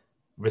might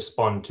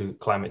respond to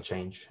climate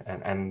change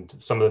and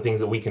some of the things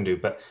that we can do?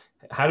 But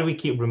how do we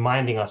keep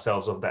reminding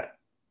ourselves of that,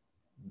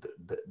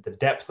 the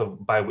depth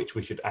by which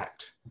we should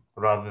act,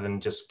 rather than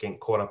just getting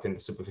caught up in the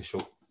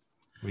superficial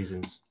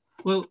reasons?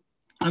 Well,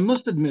 I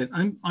must admit,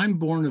 I'm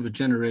born of a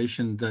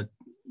generation that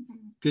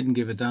didn't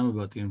give a damn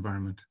about the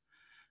environment.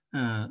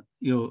 A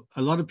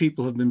lot of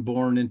people have been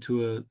born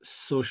into a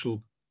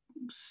social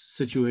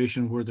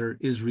situation where there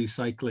is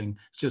recycling.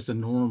 It's just a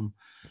norm.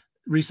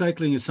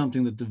 Recycling is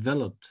something that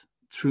developed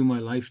through my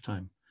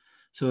lifetime.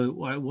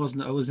 So I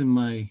was in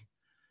my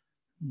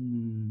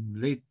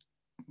late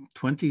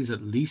 20s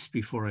at least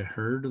before I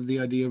heard of the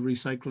idea of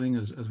recycling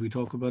as we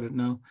talk about it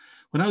now.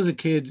 When I was a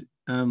kid,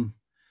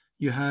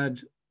 you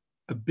had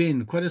a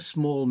bin, quite a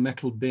small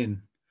metal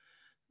bin,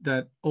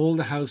 that all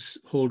the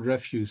household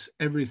refuse,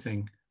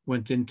 everything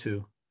went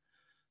into.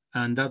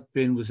 And that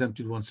bin was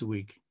emptied once a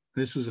week.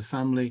 This was a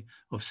family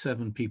of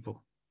 7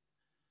 people.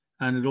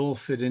 And it all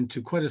fit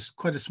into quite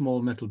a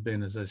small metal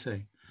bin, as I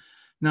say.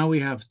 Now we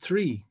have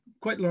 3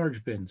 quite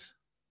large bins.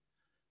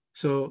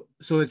 So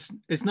it's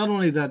not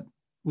only that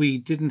we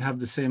didn't have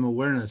the same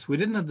awareness, we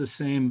didn't have the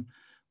same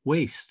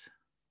waste.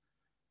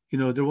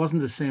 There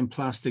wasn't the same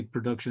plastic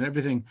production,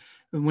 everything.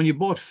 When you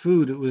bought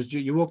food,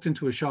 you walked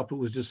into a shop, it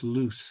was just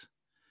loose.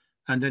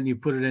 And then you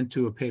put it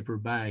into a paper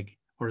bag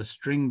or a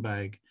string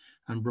bag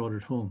and brought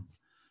it home.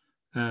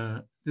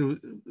 There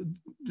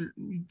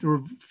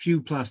were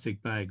few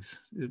plastic bags.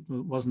 It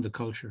wasn't a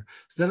culture.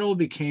 So that all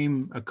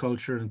became a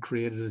culture and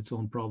created its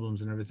own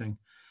problems and everything.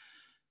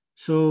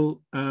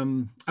 So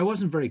I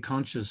wasn't very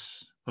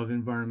conscious of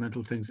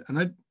environmental things.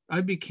 And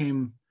I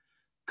became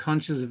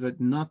conscious of it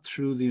not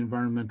through the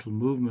environmental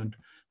movement,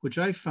 which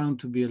I found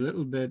to be a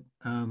little bit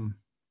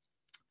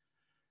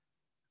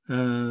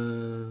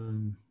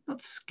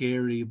not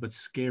scary, but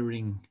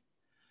scaring.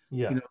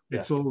 Yeah,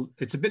 it's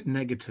a bit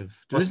negative.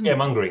 Or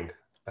scaremongering,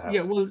 perhaps.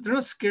 Yeah, well, they're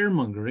not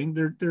scaremongering.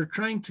 They're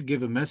trying to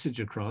give a message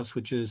across,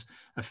 which is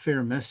a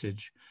fair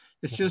message.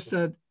 It's just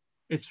that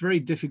it's very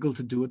difficult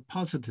to do it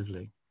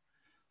positively.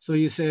 So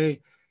you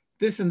say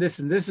this and this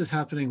and this is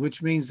happening,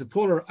 which means the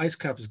polar ice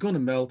cap is going to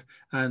melt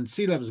and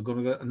sea levels are going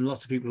to go, and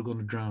lots of people are going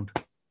to drown.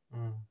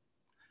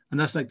 And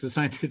that's like the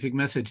scientific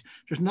message.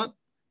 There's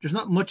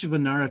not much of a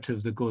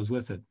narrative that goes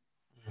with it.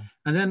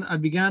 And then I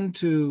began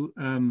to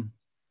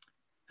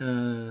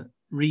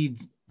read,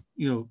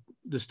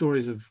 the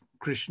stories of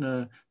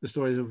Krishna, the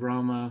stories of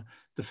Rama,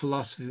 the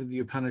philosophy of the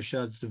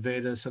Upanishads, the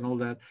Vedas, and all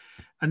that.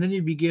 And then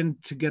you begin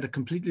to get a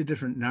completely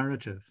different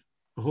narrative,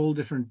 a whole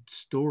different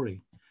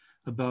story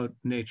about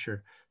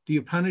nature. The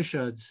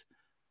Upanishads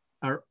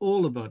are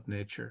all about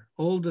nature.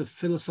 All the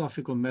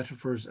philosophical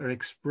metaphors are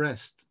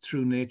expressed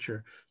through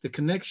nature. The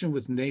connection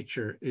with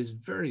nature is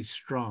very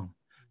strong.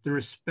 The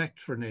respect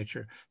for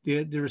nature,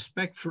 the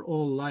respect for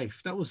all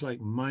life, that was like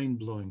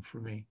mind-blowing for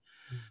me.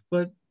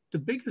 But the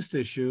biggest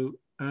issue,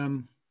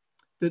 the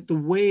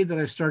way that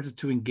I started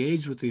to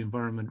engage with the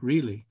environment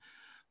really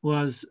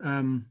was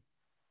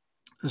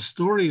a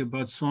story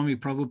about Swami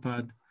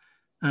Prabhupada.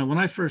 When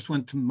I first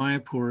went to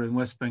Mayapur in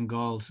West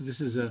Bengal, so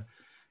this is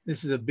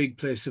a big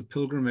place of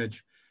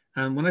pilgrimage.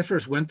 And when I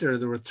first went there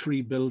were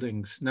 3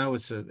 buildings. Now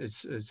it's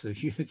a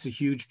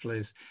huge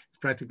place. It's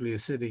practically a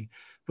city,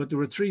 but there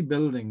were 3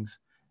 buildings.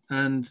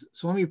 And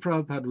Swami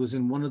Prabhupada was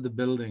in one of the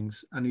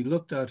buildings, and he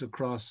looked out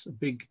across a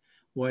big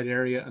wide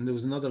area, and there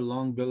was another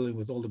long building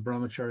with all the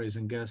brahmacharis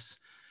and guests.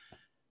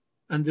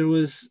 And there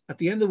was, at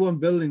the end of one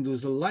building, there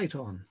was a light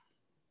on.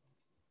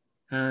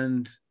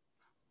 And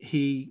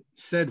he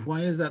said, "Why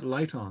is that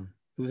light on?"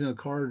 It was in a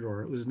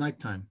corridor. It was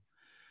nighttime.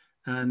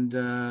 And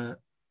no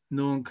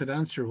one could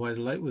answer why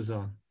the light was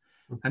on.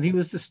 And he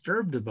was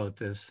disturbed about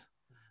this.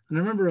 And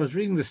I remember I was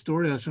reading the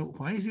story. I was like,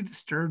 why is he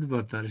disturbed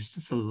about that? It's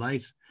just a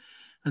light.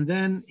 And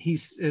then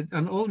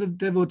and all the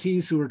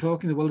devotees who were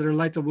talking, well, they're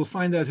light, we'll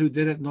find out who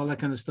did it and all that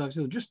kind of stuff.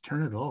 So just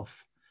turn it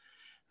off.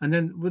 And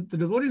then what the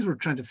devotees were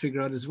trying to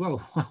figure out as well,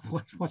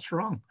 what's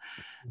wrong?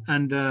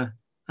 And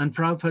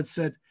Prabhupada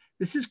said,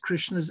 this is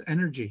Krishna's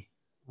energy.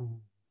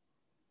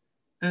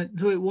 And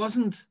so it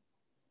wasn't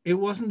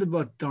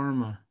about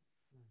dharma,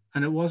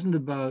 and it wasn't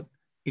about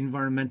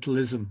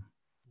environmentalism,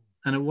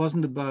 and it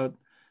wasn't about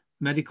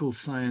medical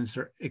science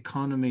or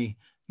economy,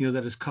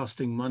 that is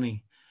costing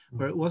money.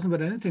 Or it wasn't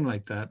about anything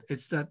like that.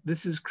 It's that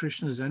this is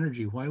Krishna's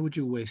energy. Why would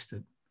you waste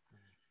it?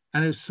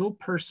 And it's so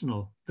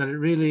personal that it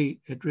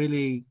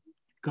really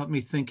got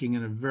me thinking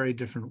in a very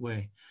different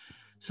way.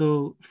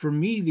 So for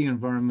me, the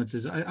environment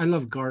is, I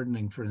love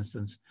gardening, for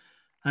instance,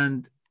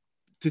 and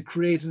to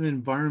create an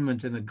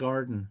environment in a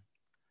garden.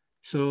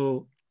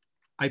 So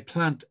I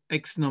plant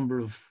X number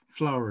of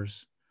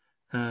flowers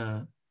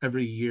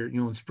every year,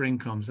 when spring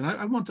comes, and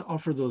I want to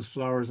offer those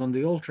flowers on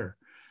the altar.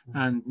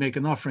 and make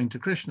an offering to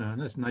Krishna.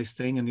 And that's a nice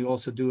thing. And you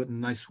also do it in a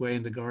nice way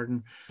in the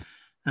garden.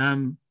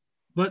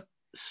 But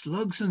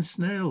slugs and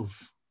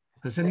snails,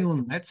 has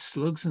anyone met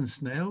slugs and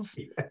snails?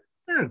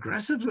 They're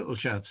aggressive little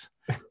chaps.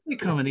 They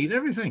come and eat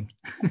everything.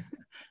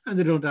 And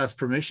they don't ask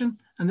permission,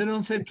 and they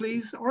don't say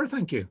please or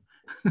thank you.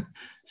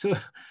 So,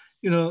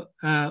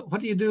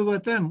 what do you do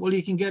about them? Well,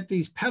 you can get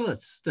these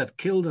pellets that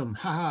kill them,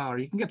 or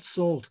you can get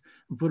salt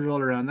and put it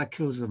all around, that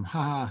kills them,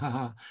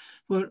 ha.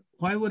 But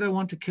why would I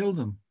want to kill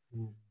them?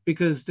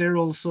 Because they're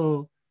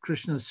also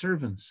Krishna's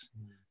servants.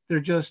 They're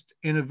just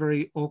in a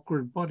very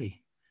awkward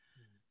body,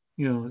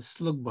 a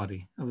slug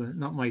body,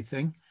 not my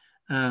thing.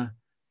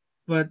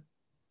 But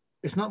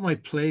it's not my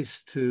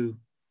place to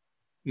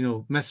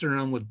messing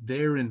around with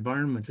their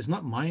environment. It's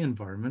not my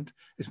environment.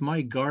 It's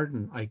my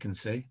garden, I can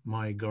say,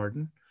 my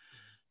garden.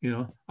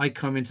 I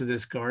come into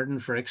this garden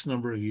for X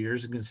number of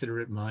years and consider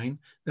it mine.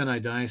 Then I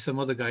die. Some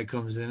other guy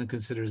comes in and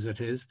considers it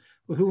his.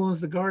 Well, who owns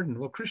the garden?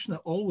 Well, Krishna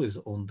always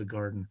owned the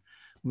garden,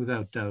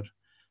 without doubt.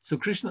 So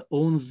Krishna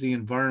owns the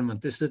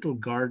environment, this little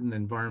garden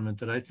environment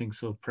that I think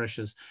so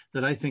precious,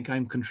 that I think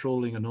I'm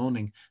controlling and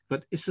owning.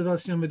 But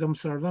Isavasyamidam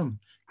Sarvam,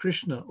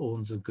 Krishna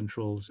owns and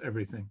controls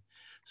everything.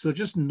 So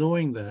just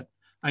knowing that,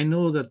 I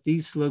know that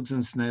these slugs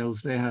and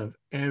snails, they have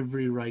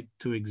every right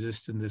to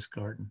exist in this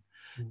garden.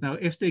 Now,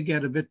 if they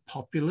get a bit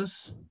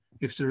populous,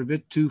 if they're a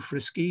bit too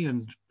frisky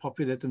and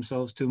populate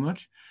themselves too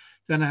much,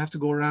 then I have to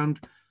go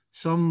around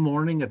some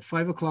morning at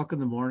 5 o'clock in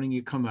the morning,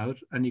 you come out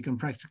and you can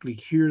practically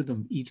hear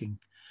them eating.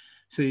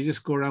 So you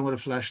just go around with a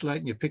flashlight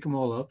and you pick them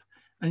all up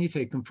and you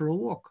take them for a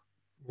walk.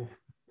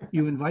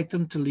 You invite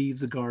them to leave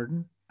the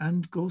garden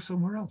and go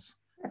somewhere else.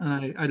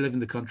 And I live in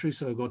the country,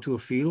 so I go to a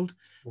field,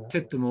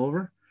 tip them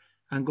over,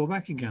 and go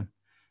back again.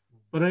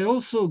 But I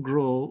also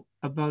grow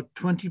about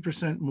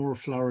 20% more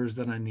flowers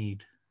than I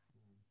need,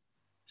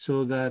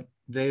 so that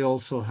they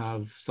also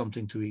have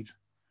something to eat.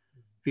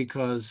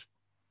 Because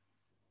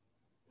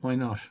why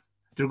not?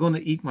 They're going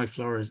to eat my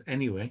flowers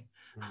anyway.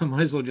 I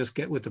might as well just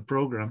get with the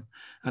program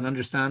and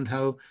understand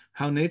how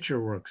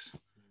nature works.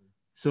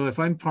 So if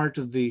I'm part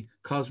of the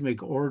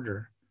cosmic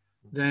order,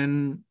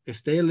 then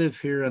if they live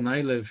here and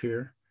I live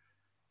here,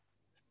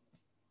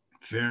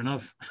 fair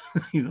enough.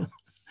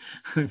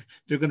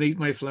 They're going to eat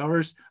my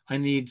flowers. I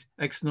need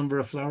X number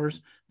of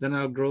flowers. Then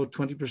I'll grow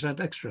 20%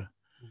 extra.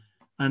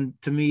 And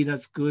to me,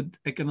 that's good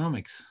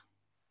economics,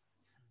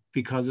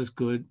 because it's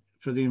good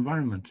for the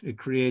environment. It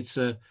creates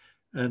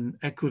an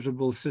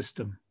equitable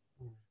system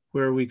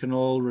where we can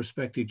all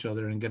respect each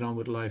other and get on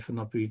with life and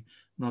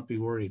not be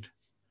worried.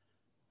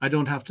 I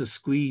don't have to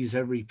squeeze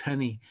every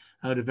penny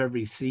out of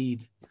every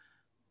seed.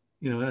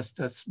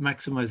 That's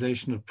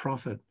maximization of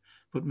profit.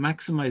 But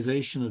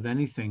maximization of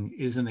anything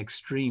is an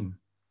extreme,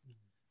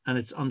 and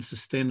it's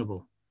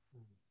unsustainable.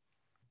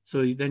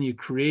 So then you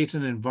create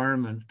an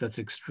environment that's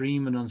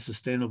extreme and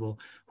unsustainable,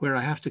 where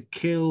I have to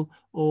kill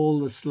all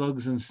the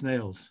slugs and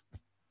snails.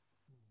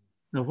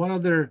 Now, what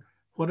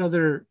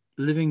other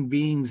living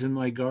beings in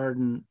my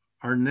garden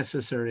are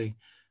necessary?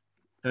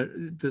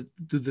 Do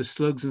the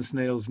slugs and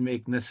snails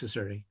make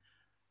necessary?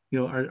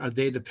 Are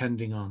they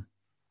depending on?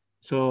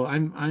 So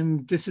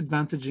I'm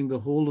disadvantaging the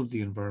whole of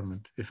the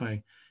environment if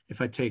I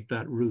take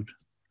that route.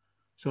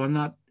 So I'm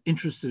not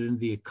interested in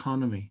the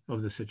economy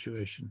of the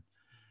situation.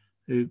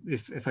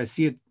 If I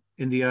see it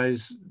in the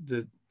eyes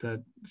that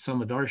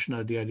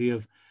Samadarshana, the idea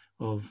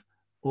of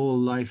all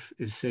life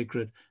is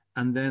sacred,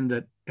 and then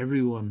that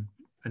everyone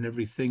and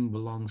everything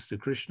belongs to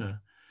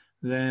Krishna,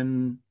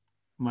 then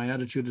my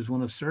attitude is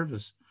one of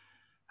service.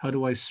 How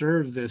do I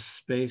serve this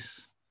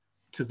space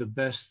to the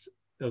best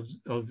of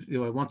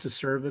I want to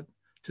serve it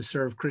to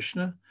serve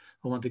Krishna.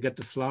 I want to get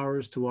the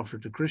flowers to offer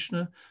to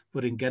Krishna,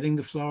 but in getting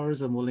the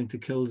flowers, I'm willing to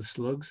kill the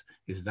slugs.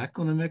 Is that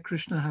going to make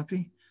Krishna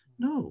happy?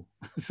 No.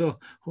 So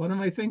what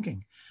am I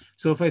thinking?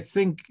 So if I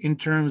think in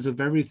terms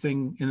of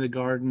everything in the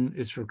garden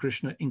is for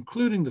Krishna,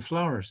 including the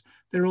flowers,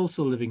 they're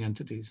also living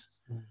entities.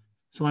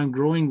 So I'm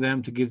growing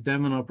them to give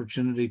them an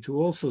opportunity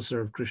to also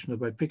serve Krishna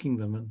by picking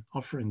them and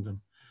offering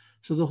them.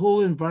 So the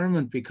whole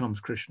environment becomes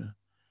Krishna.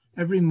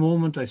 Every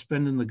moment I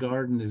spend in the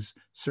garden is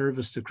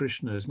service to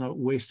Krishna. It's not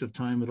waste of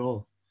time at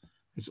all.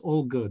 It's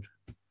all good.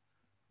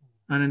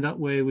 And in that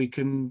way, we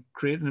can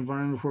create an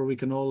environment where we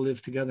can all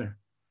live together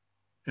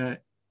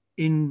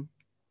in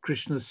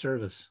Krishna's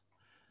service.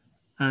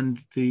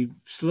 And the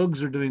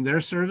slugs are doing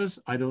their service.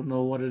 I don't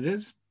know what it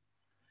is,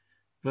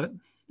 but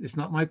it's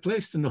not my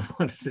place to know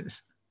what it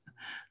is.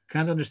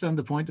 Can't understand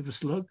the point of a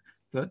slug,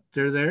 but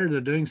they're there.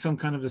 They're doing some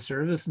kind of a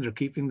service, and they're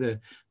keeping the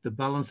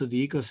balance of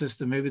the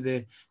ecosystem. Maybe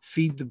they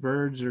feed the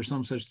birds or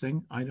some such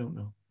thing. I don't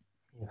know.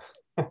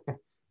 Yeah.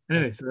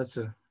 Anyway, so that's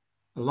a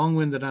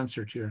long-winded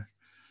answer to your.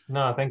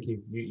 No, thank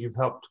you. You've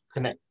helped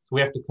connect. We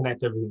have to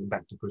connect everything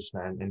back to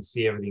Krishna and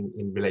see everything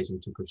in relation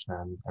to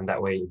Krishna, and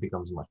that way it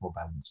becomes much more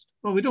balanced.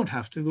 Well, we don't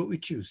have to, but we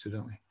choose to,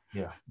 don't we?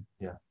 Yeah.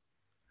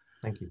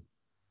 Thank you.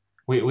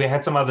 We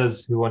had some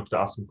others who wanted to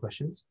ask some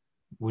questions.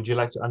 Would you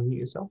like to unmute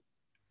yourself?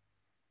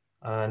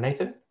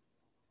 Nathan?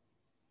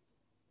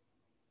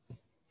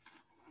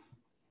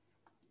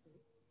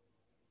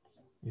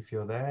 if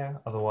you're there.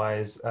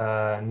 Otherwise,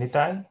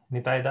 Nitai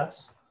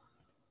Das.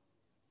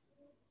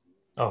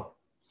 Oh,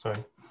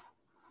 sorry.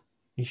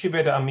 You should be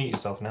able to unmute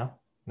yourself now,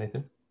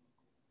 Nathan.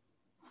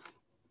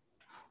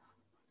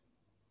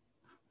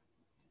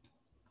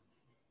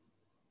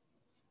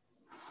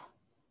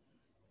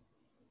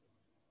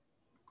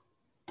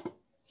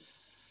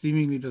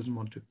 Seemingly doesn't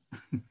want to.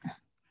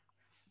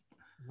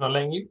 It's not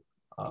letting you?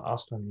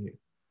 Ask to unmute.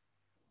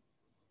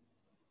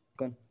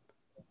 Gone.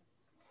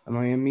 Am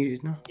I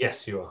unmuted now?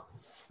 Yes, you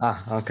are.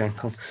 Okay,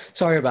 cool.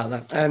 Sorry about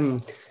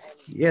that.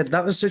 Yeah,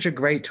 that was such a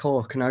great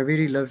talk, and I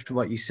really loved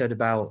what you said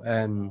about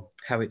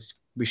how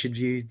we should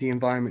view the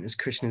environment as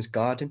Krishna's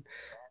garden,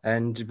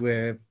 and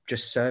we're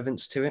just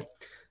servants to it.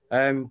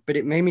 But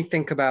it made me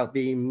think about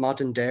the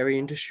modern dairy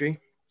industry,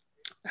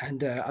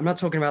 and I'm not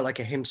talking about like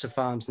ahimsa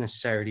farms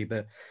necessarily,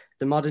 but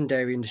the modern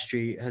dairy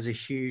industry has a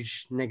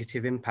huge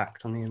negative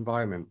impact on the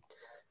environment.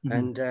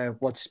 Mm-hmm. And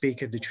what to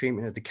speak of the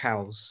treatment of the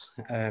cows.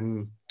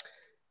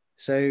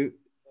 So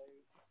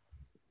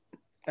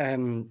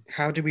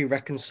how do we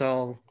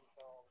reconcile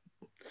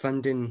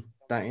funding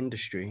that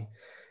industry?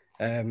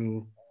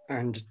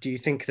 And do you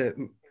think that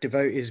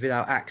devotees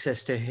without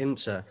access to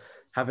ahimsa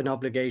have an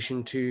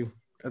obligation to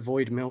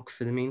avoid milk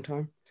for the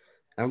meantime?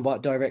 And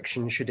what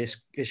direction should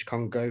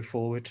ISKCON go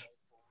forward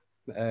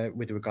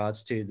with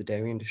regards to the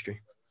dairy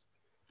industry?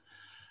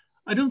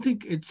 I don't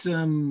think it's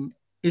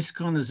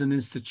ISKCON as an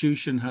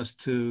institution has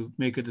to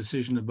make a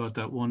decision about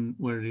that one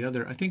way or the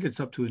other. I think it's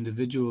up to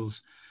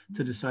individuals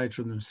to decide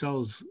for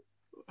themselves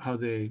how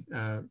they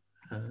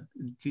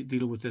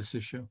deal with this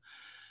issue.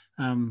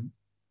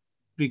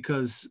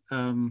 Because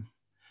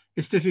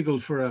it's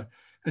difficult for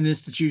an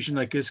institution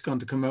like ISKCON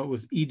to come out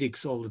with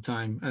edicts all the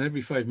time, and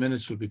every 5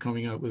 minutes you'll be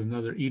coming out with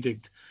another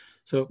edict.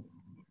 So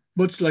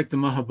much like the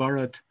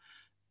Mahabharata,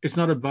 it's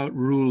not about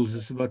rules,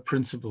 it's about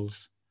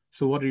principles.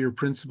 So what are your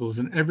principles?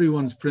 And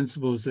everyone's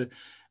principles,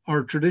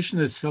 our tradition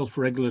is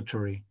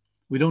self-regulatory.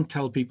 We don't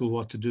tell people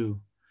what to do.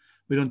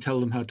 We don't tell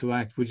them how to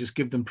act. We just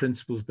give them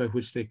principles by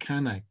which they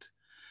can act.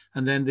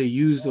 And then they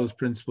use those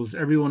principles.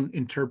 Everyone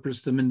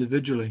interprets them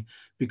individually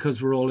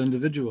because we're all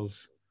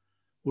individuals.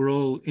 We're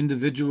all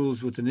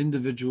individuals with an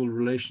individual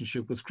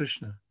relationship with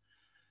Krishna.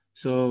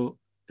 So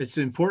it's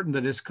important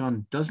that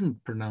ISKCON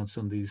doesn't pronounce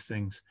on these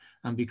things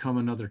and become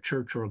another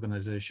church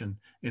organization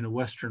in a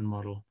Western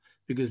model,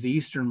 because the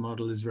Eastern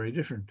model is very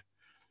different.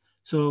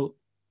 So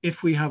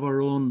if we have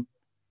our own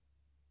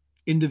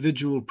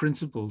individual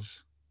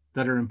principles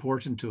that are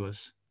important to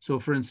us. So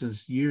for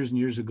instance, years and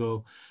years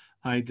ago,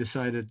 I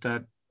decided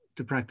that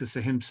to practice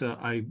ahimsa,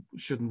 I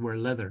shouldn't wear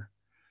leather.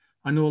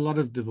 I know a lot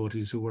of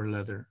devotees who wear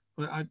leather.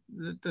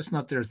 That's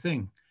not their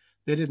thing.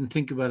 They didn't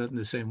think about it in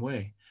the same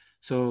way.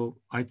 So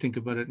I think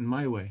about it in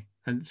my way.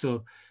 And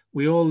so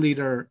we all lead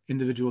our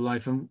individual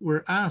life, and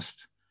we're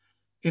asked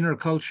in our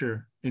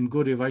culture, in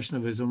Gaudiya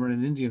Vaishnavism or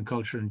in Indian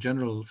culture in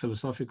general,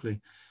 philosophically,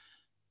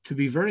 to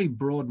be very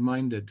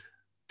broad-minded,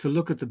 to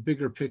look at the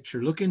bigger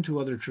picture, look into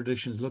other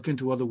traditions, look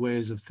into other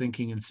ways of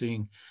thinking and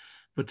seeing,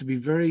 but to be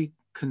very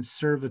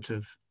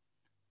conservative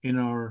in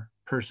our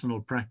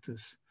personal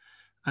practice.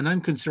 And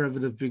I'm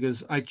conservative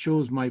because I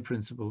chose my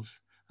principles,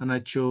 and I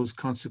chose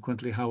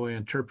consequently how I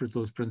interpret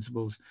those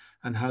principles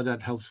and how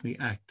that helps me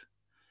act.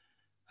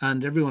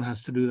 And everyone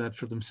has to do that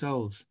for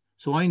themselves.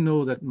 So I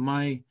know that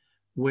my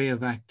way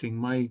of acting,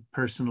 my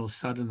personal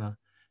sadhana,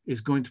 is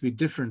going to be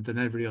different than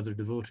every other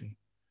devotee.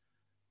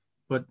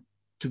 But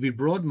to be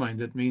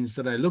broad-minded means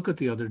that I look at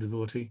the other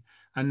devotee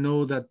and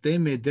know that they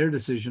made their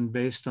decision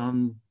based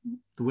on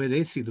the way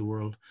they see the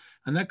world.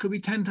 And that could be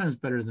 10 times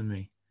better than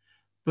me.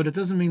 But it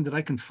doesn't mean that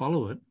I can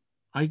follow it.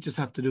 I just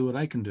have to do what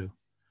I can do.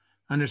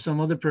 And there's some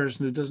other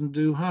person who doesn't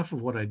do half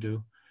of what I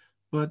do,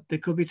 but they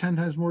could be 10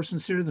 times more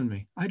sincere than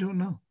me. I don't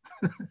know.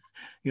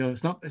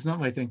 It's not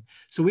my thing.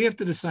 So we have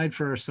to decide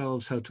for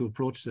ourselves how to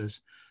approach this.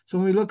 So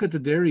when we look at the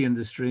dairy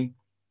industry,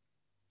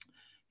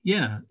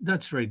 yeah,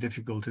 that's very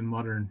difficult in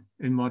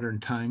modern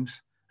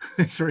times.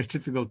 It's very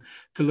difficult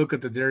to look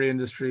at the dairy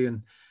industry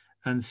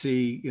and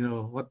see,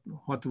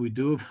 what do we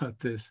do about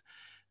this?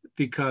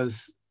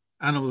 Because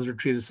animals are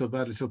treated so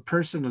badly. So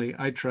personally,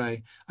 I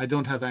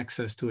don't have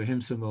access to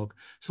ahimsa milk.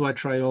 So I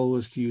try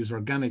always to use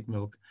organic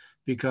milk,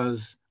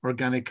 because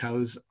organic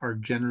cows are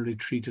generally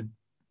treated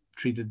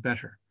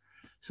better.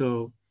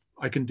 So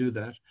I can do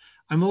that.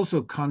 I'm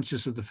also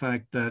conscious of the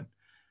fact that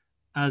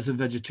as a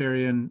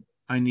vegetarian,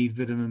 I need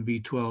vitamin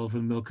B12,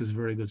 and milk is a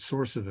very good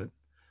source of it.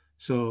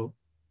 So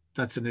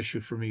that's an issue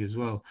for me as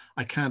well.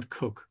 I can't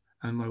cook,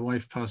 and my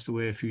wife passed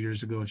away a few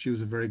years ago, and she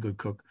was a very good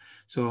cook.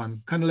 So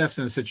I'm kind of left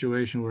in a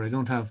situation where I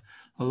don't have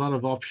a lot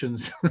of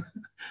options.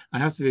 I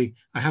have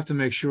to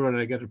make sure that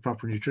I get a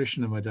proper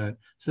nutrition in my diet.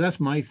 So that's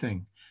my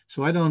thing.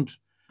 So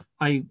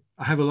I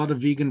have a lot of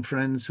vegan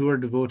friends who are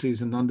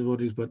devotees and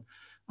non-devotees, but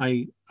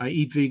I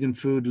eat vegan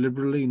food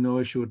liberally, no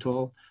issue at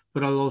all.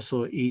 But I'll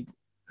also eat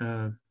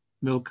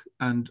milk,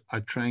 and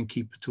I try and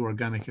keep it to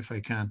organic if I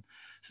can.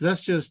 So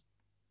that's just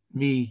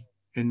me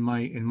in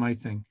my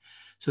thing.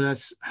 So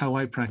that's how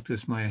I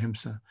practice my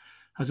ahimsa.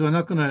 So I'm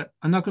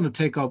not gonna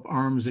take up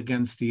arms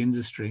against the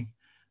industry.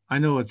 I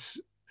know it's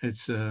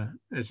a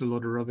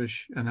load of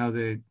rubbish and how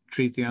they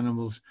treat the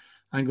animals.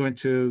 I'm going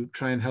to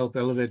try and help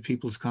elevate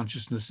people's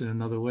consciousness in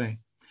another way.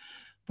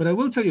 But I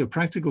will tell you a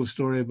practical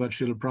story about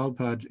Srila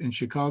Prabhupada in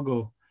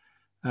Chicago.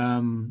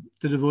 The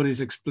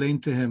devotees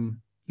explained to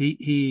him,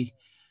 he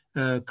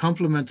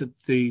complimented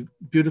the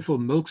beautiful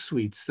milk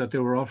sweets that they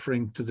were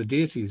offering to the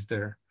deities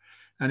there.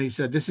 And he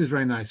said, this is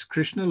very nice.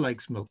 Krishna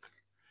likes milk,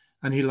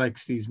 and he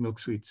likes these milk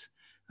sweets.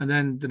 And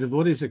then the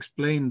devotees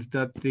explained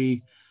that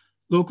the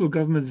local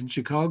government in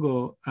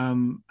Chicago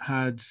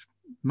had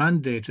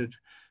mandated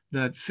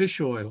that fish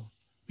oil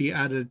be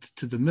added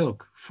to the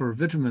milk for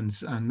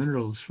vitamins and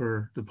minerals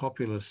for the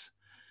populace.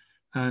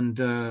 And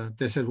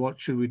they said, what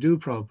should we do,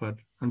 Prabhupada?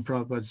 And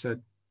Prabhupada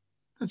said,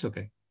 that's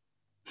okay.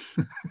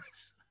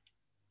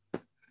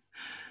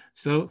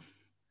 So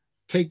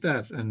take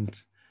that and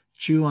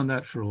chew on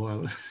that for a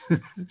while,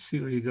 see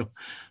where you go.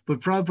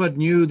 But Prabhupada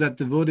knew that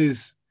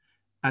devotees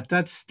at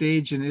that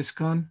stage in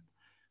ISKCON,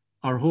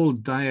 our whole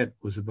diet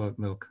was about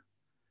milk.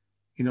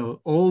 You know,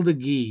 all the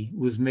ghee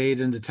was made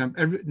in the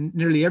temple.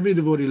 Nearly every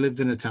devotee lived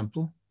in a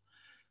temple.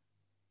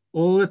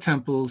 All the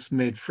temples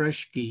made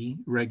fresh ghee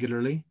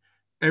regularly.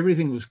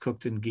 Everything was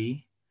cooked in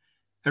ghee.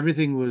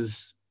 Everything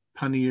was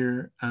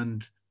paneer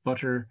and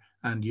butter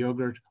and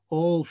yogurt,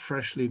 all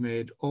freshly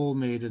made, all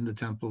made in the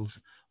temples,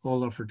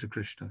 all offered to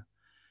Krishna.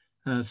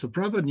 So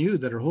Prabhupada knew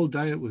that our whole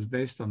diet was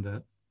based on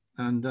that.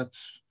 And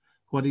that's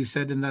what he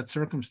said in that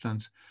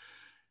circumstance.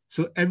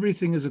 So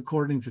everything is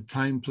according to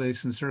time,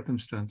 place, and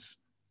circumstance.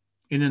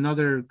 In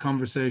another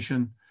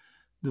conversation,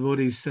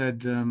 devotees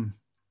said in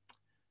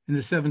the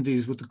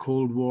 70s with the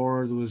Cold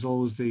War, there was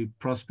always the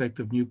prospect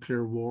of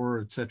nuclear war,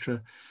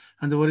 etc.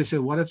 And devotees said,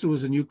 what if there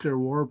was a nuclear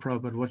war,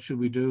 Prabhupada? What should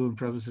we do? And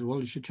Prabhupada said, well,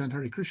 you should chant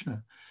Hare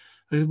Krishna.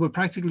 I said, well,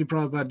 practically,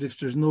 Prabhupada, if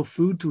there's no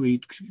food to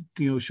eat,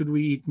 you know, should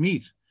we eat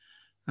meat?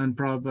 And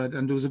Prabhupada,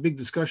 and there was a big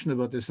discussion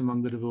about this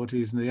among the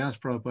devotees, and they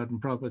asked Prabhupada, and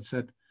Prabhupada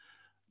said,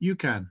 you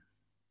can,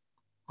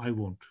 I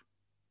won't.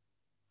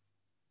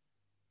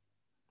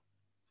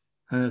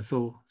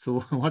 So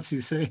what's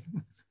he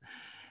saying?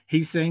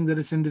 He's saying that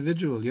it's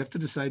individual. You have to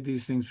decide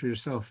these things for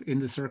yourself in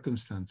the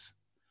circumstance.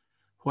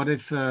 What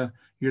if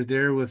you're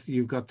there with,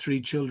 you've got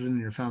 3 children in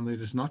your family,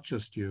 it's not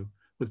just you.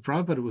 With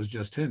Prabhupada, it was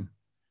just him.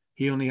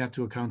 He only had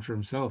to account for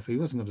himself. He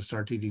wasn't going to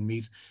start eating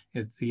meat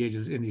at the age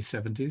of, in his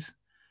 70s.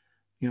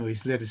 You know,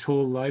 he's led his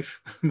whole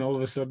life and all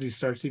of a sudden he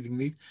starts eating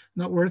meat.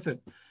 Not worth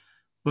it.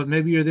 But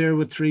maybe you're there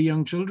with 3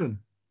 young children.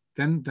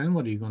 Then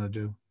what are you going to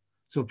do?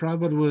 So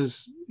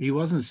Prabhupada he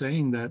wasn't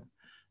saying that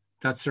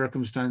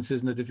circumstance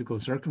isn't a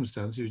difficult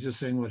circumstance. He was just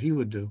saying what he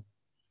would do.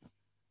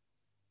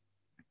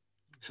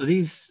 So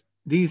these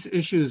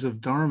issues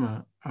of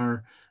dharma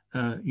are,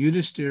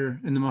 Yudhishthira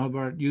in the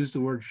Mahabharata used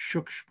the word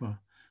shukshma,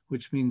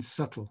 which means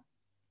subtle.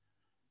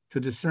 To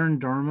discern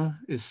dharma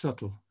is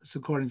subtle. It's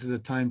according to the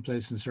time,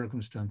 place, and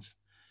circumstance.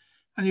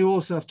 And you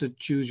also have to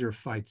choose your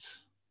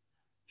fights.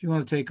 If you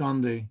want to take on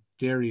the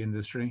dairy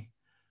industry,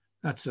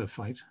 that's a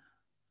fight.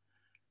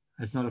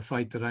 It's not a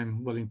fight that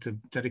I'm willing to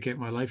dedicate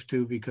my life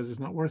to because it's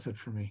not worth it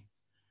for me.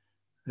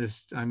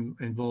 I'm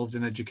involved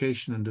in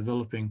education and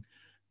developing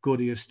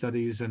Gaudiya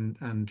studies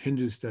and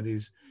Hindu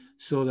studies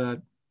so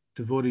that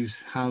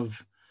devotees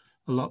have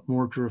a lot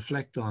more to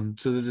reflect on.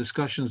 So the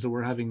discussions that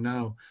we're having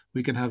now,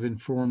 we can have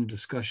informed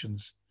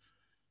discussions.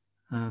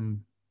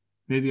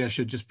 Maybe I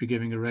should just be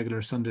giving a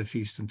regular Sunday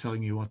feast and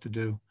telling you what to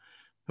do,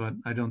 but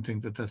I don't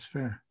think that that's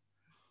fair.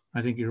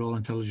 I think you're all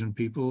intelligent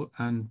people,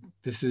 and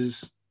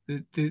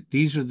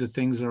these are the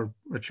things our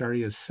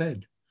acharyas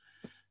said.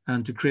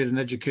 And to create an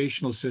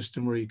educational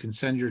system where you can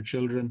send your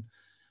children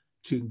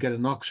to get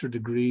an Oxford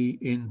degree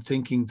in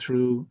thinking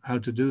through how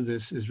to do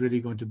this is really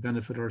going to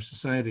benefit our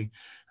society.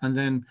 And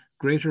then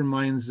greater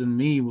minds than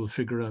me will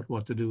figure out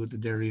what to do with the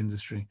dairy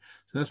industry.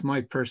 So that's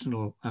my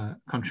personal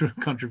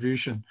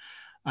contribution.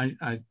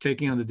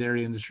 Taking on the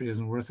dairy industry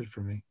isn't worth it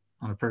for me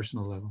on a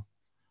personal level.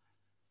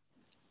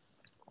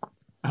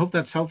 I hope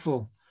that's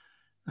helpful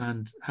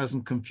and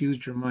hasn't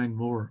confused your mind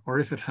more. Or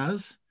if it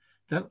has,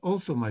 that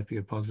also might be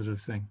a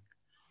positive thing,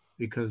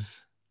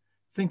 because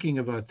thinking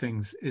about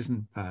things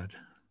isn't bad.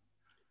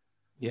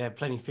 Yeah,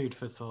 plenty of food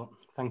for thought.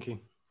 Thank you.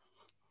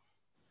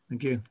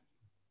 Thank you.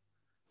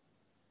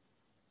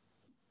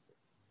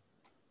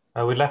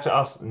 We'd like to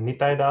ask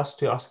Nitai Das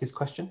to ask his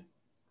question.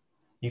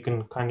 You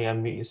can kindly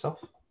unmute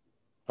yourself.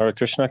 Hare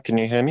Krishna, can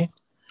you hear me?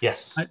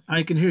 Yes.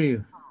 I can hear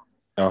you.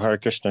 Oh, Hare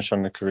Krishna,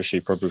 Shaunaka, Rishi,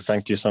 Prabhu.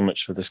 Thank you so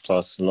much for this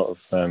class. A lot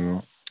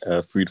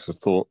of food for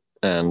thought.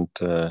 And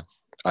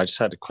I just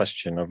had a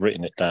question. I've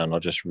written it down.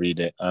 I'll just read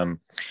it.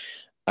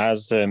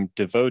 As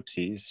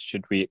devotees,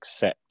 should we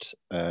accept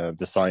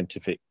the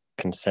scientific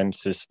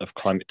consensus of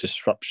climate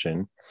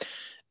disruption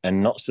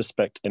and not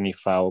suspect any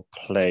foul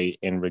play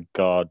in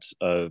regards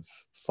of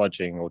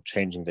fudging or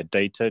changing the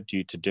data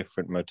due to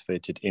different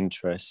motivated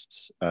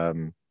interests?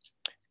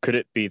 Could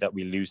it be that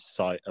we lose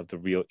sight of the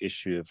real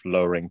issue of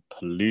lowering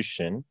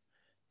pollution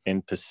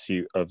in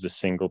pursuit of the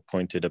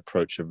single-pointed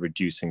approach of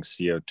reducing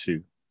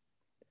CO2?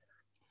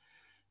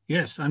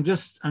 Yes, I'm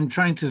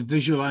trying to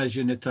visualize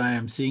you, Nitai.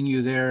 I'm seeing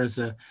you there as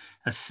a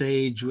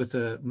sage with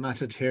a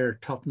matted hair,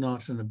 top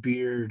knot, and a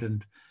beard,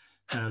 and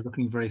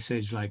looking very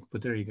sage-like.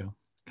 But there you go.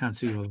 Can't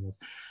see all of this.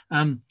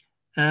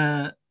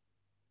 Uh,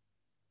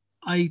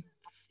 I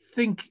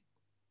think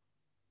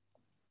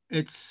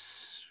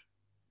it's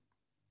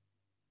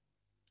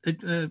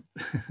it.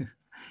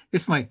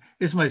 This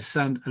might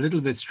sound a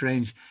little bit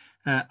strange.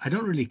 I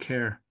don't really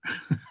care.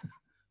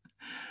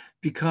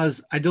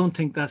 Because I don't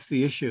think that's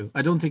the issue.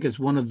 I don't think it's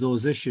one of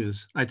those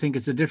issues. I think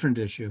it's a different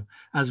issue,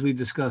 as we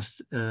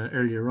discussed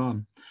earlier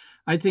on.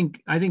 I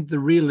think the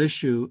real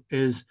issue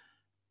is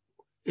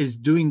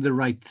doing the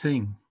right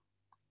thing,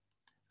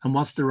 and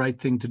what's the right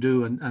thing to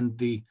do, and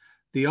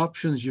the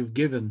options you've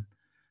given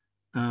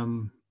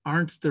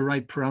aren't the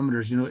right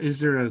parameters. You know, is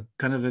there a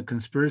kind of a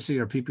conspiracy?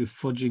 Are people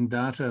fudging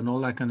data and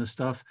all that kind of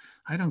stuff?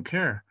 I don't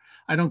care.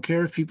 I don't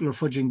care if people are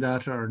fudging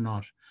data or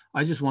not.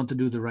 I just want to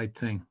do the right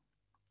thing.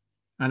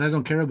 And I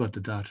don't care about the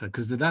data,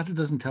 because the data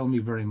doesn't tell me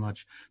very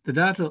much. The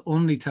data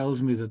only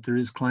tells me that there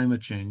is climate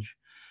change,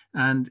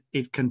 and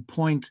it can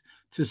point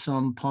to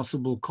some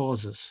possible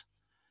causes.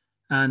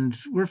 And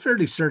we're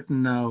fairly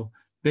certain now,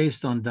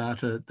 based on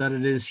data, that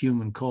it is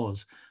human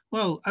cause.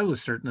 Well, I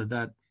was certain of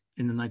that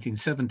in the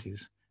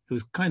 1970s. It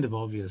was kind of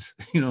obvious.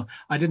 You know,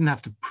 I didn't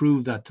have to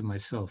prove that to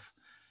myself.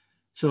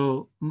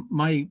 So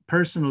my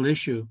personal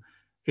issue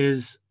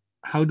is,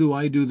 how do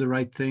I do the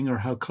right thing, or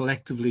how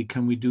collectively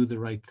can we do the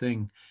right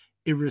thing,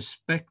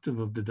 irrespective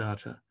of the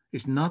data?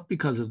 It's not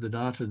because of the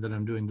data that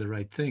I'm doing the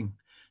right thing.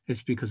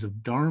 It's because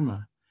of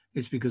Dharma.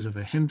 It's because of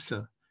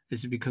ahimsa.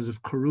 It's because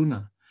of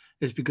karuna.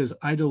 It's because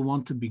I don't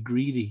want to be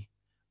greedy.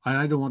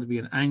 I don't want to be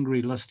an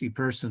angry, lusty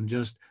person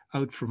just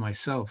out for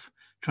myself,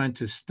 trying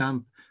to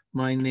stamp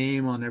my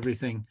name on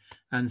everything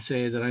and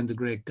say that I'm the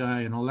great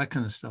guy and all that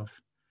kind of stuff.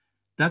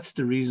 That's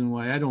the reason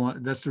why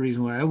that's the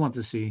reason why I want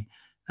to see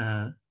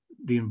the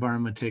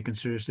environment taken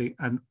seriously.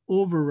 And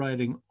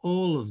overriding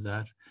all of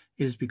that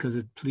is because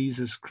it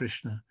pleases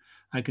Krishna.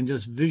 I can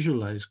just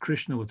visualize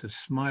Krishna with a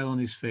smile on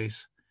his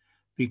face,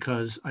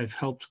 because I've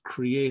helped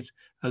create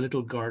a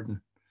little garden,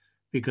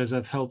 because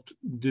I've helped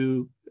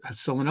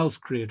someone else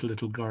create a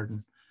little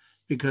garden,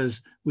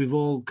 because we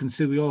all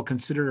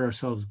consider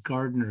ourselves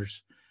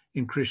gardeners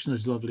in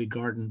Krishna's lovely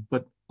garden,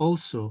 but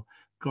also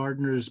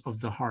gardeners of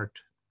the heart.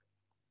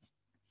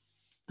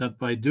 That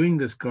by doing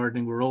this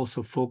gardening, we're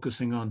also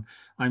focusing on,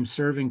 I'm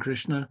serving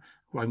Krishna,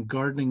 or I'm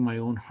gardening my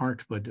own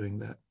heart by doing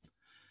that.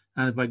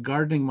 And by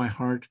gardening my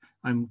heart,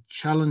 I'm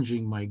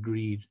challenging my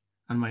greed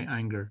and my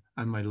anger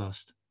and my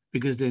lust,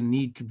 because they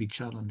need to be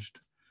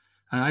challenged.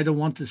 And I don't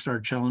want to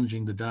start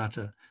challenging the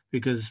data,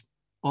 because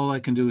all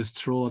I can do is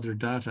throw other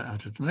data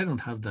at it, and I don't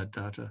have that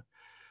data.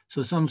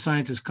 So some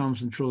scientist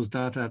comes and throws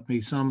data at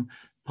me. Some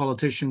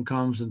politician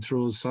comes and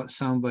throws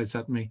sound bites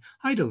at me.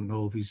 I don't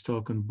know if he's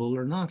talking bull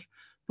or not,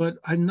 but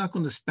I'm not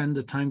going to spend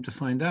the time to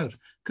find out,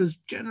 because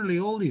generally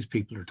all these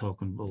people are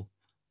talking bull,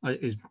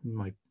 is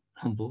my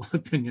humble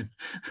opinion.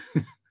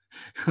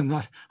 I'm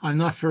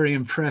not very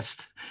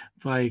impressed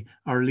by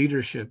our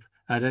leadership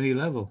at any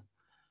level.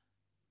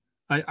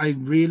 I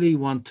really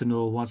want to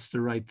know what's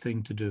the right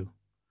thing to do.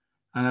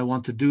 And I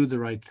want to do the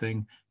right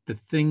thing, the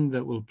thing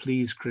that will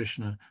please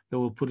Krishna, that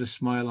will put a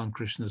smile on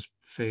Krishna's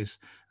face.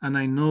 And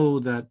I know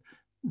that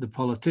the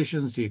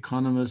politicians, the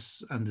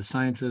economists, and the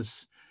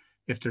scientists,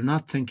 if they're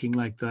not thinking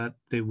like that,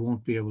 they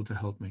won't be able to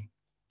help me.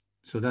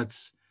 So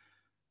that's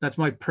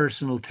my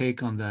personal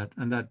take on that.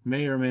 And that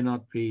may or may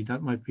not be,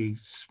 that might be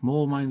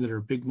small-minded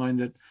or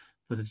big-minded,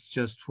 but it's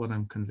just what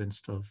I'm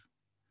convinced of.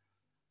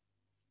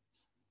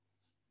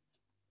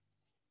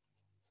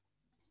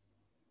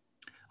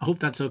 I hope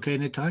that's okay,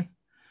 Nitai.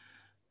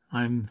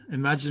 I'm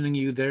imagining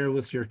you there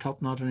with your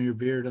top knot on your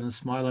beard and a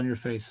smile on your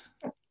face.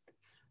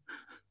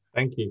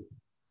 Thank you.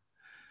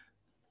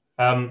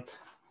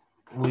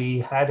 We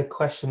had a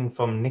question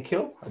from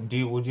Nikhil.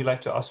 Would you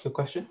like to ask your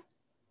question?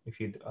 If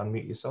you'd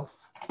unmute yourself.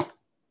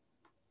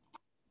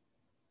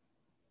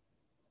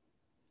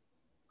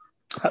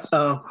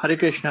 Hare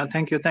Krishna.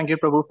 Thank you,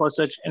 Prabhu, for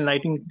such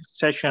enlightening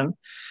session.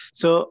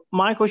 So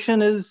my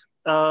question is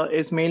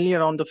mainly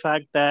around the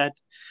fact that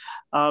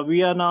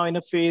we are now in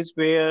a phase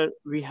where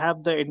we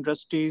have the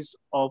industries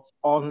of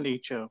all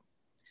nature.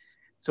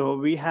 So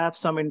we have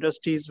some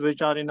industries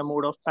which are in a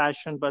mode of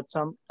passion, but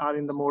some are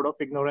in the mode of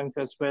ignorance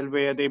as well,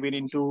 where they've been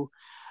into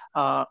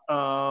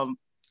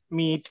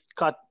meat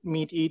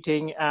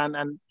eating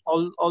and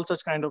all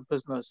such kind of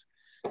business.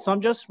 So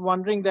I'm just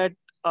wondering that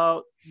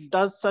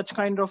does such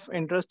kind of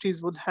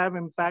industries would have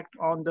impact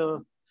on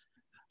the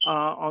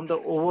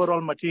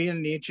overall material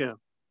nature?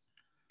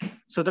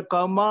 So the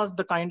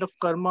kind of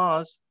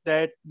karmas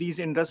that these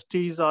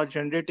industries are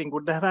generating,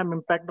 would they have an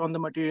impact on the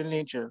material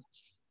nature?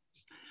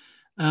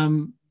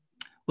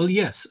 Well,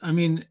 yes. I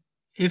mean,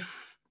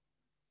 if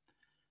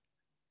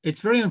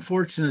it's very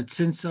unfortunate,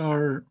 since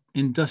our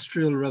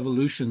industrial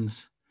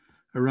revolutions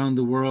around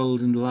the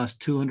world in the last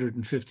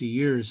 250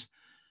 years,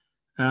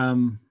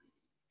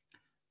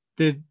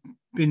 they've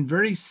been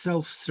very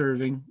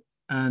self-serving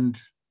and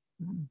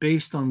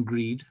based on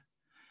greed.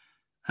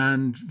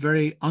 and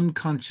very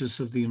unconscious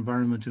of the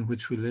environment in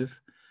which we live,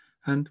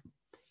 and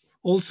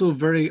also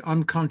very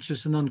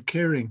unconscious and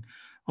uncaring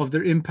of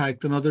their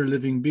impact on other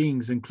living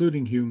beings,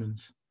 including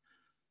humans.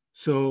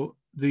 So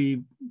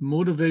the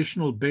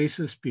motivational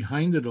basis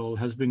behind it all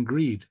has been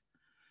greed.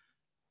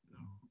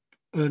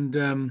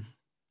 And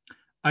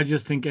I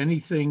just think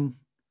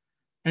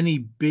any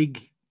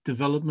big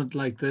development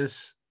like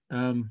this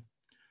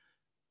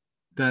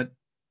that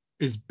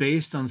is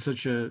based on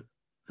such a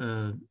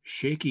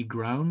shaky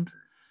ground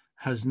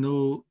has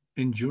no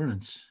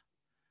endurance.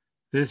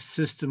 This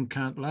system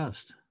can't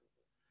last.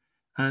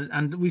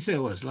 And we say,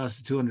 well, it's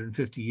lasted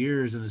 250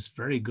 years and it's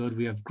very good.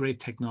 We have great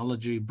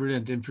technology,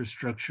 brilliant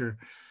infrastructure,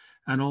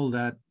 and all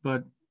that.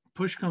 But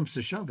push comes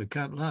to shove, it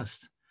can't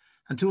last.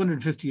 And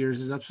 250 years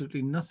is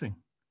absolutely nothing.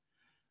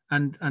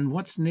 And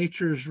what's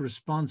nature's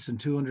response in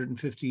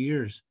 250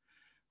 years?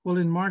 Well,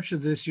 in March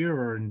of this year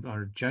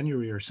or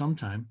January or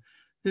sometime,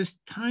 this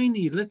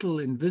tiny little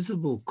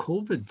invisible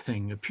COVID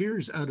thing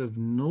appears out of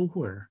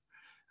nowhere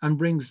and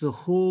brings the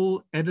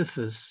whole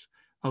edifice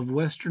of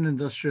Western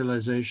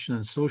industrialization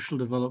and social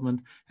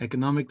development,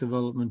 economic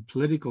development,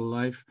 political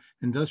life,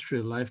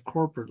 industrial life,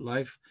 corporate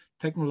life,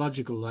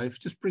 technological life,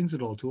 just brings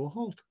it all to a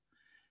halt.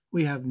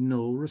 We have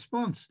no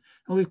response.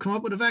 And we've come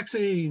up with a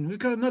vaccine. We've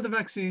got another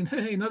vaccine.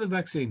 Hey, another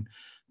vaccine.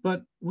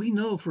 But we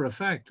know for a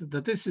fact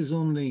that this is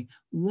only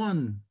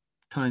one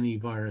tiny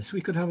virus.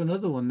 We could have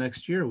another one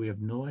next year. We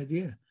have no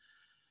idea.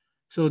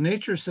 So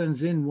nature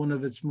sends in one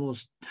of its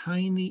most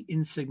tiny,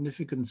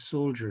 insignificant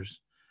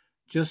soldiers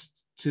just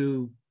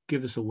to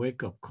give us a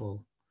wake-up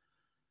call.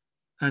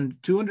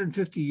 And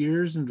 250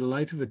 years in the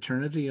light of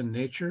eternity and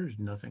nature is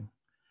nothing.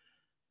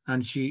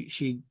 And she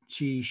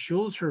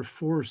shows her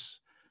force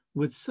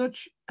with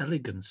such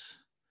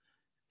elegance.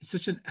 It's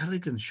such an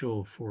elegant show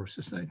of force.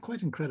 It's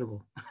quite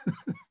incredible.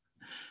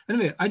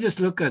 Anyway, I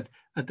just look at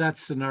that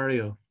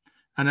scenario,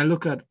 and I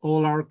look at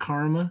all our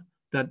karma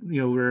that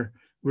we're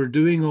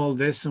doing all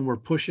this and we're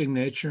pushing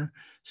nature.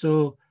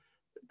 So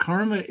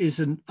karma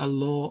isn't a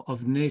law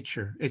of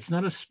nature. It's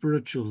not a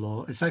spiritual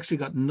law. It's actually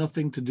got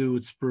nothing to do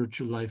with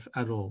spiritual life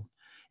at all.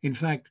 In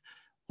fact,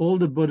 all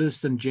the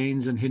Buddhists and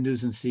Jains and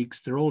Hindus and Sikhs,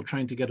 they're all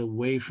trying to get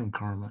away from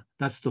karma.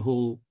 That's the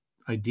whole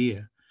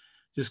idea.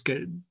 Just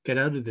get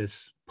out of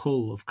this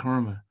pull of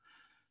karma.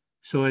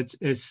 So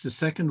it's the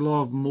second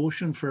law of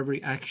motion. For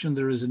every action,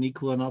 there is an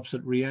equal and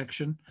opposite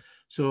reaction.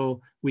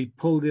 So we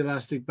pull the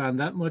elastic band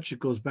that much, it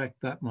goes back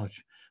that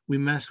much. We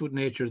mess with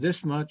nature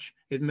this much,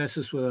 it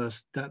messes with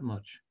us that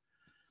much.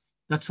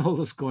 That's all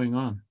that's going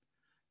on.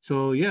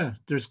 So yeah,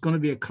 there's going to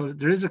be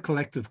there is a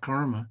collective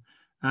karma,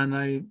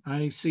 and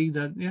I see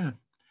that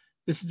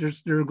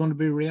there are going to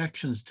be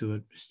reactions to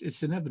it.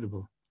 It's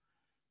inevitable.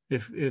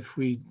 If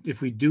we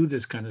do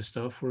this kind of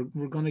stuff,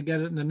 we're going to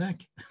get it in the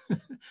neck.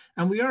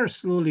 And we are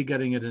slowly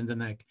getting it in the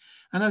neck.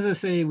 And as I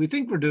say, we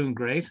think we're doing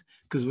great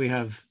because we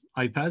have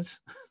iPads,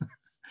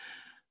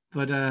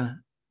 but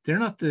they're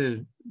not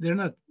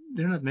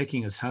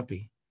making us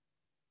happy.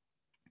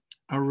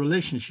 Our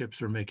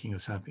relationships are making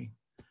us happy.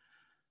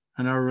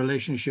 And our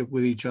relationship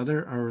with each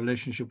other, our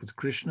relationship with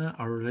Krishna,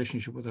 our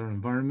relationship with our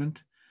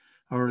environment,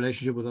 our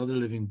relationship with other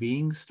living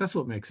beings, that's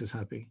what makes us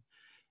happy.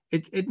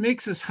 It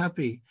makes us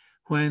happy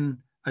when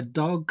a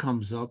dog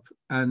comes up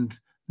and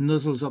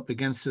nuzzles up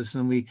against us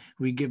and we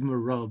give him a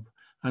rub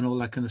and all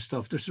that kind of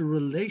stuff. There's a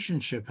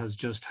relationship has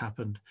just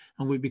happened,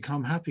 and we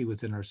become happy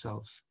within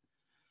ourselves.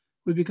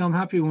 We become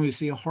happy when we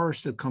see a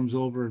horse that comes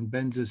over and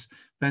bends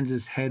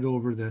his head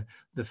over the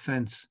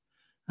fence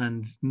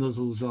and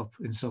nuzzles up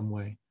in some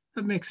way.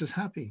 That makes us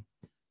happy.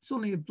 It's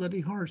only a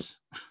bloody horse.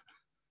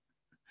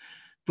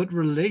 But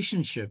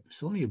relationship,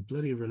 it's only a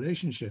bloody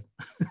relationship.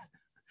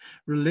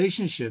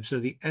 Relationships are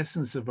the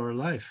essence of our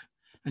life.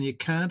 And you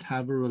can't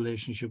have a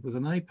relationship with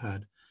an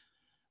iPad.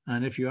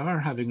 And if you are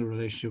having a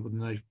relationship with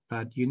an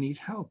iPad, you need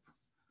help.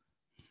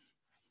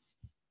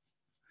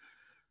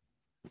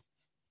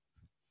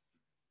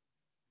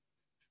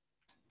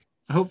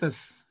 I hope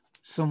that's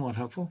somewhat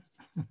helpful.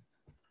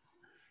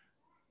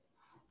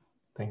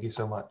 Thank you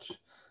so much.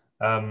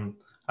 I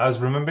was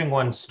remembering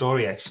one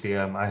story actually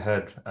I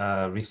heard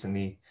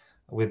recently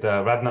with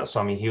Radhanath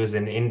Swami. He was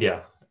in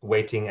India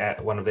waiting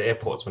at one of the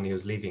airports when he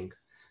was leaving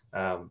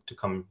to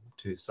come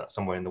to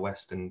somewhere in the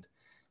West, and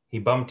he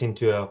bumped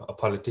into a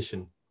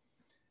politician,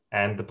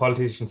 and the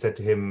politician said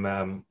to him,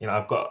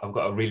 I've got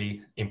a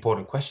really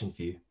important question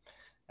for you.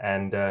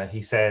 And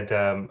she said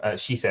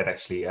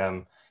actually,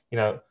 I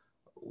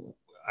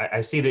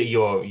see that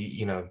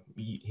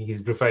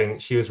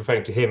she was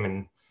referring to him,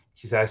 and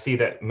she said, I see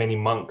that many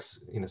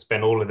monks,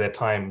 spend all of their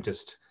time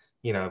just,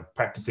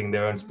 practicing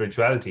their own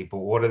spirituality, but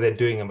what are they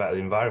doing about the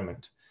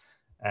environment?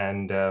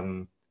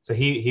 And so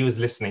he was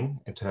listening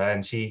to her,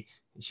 and she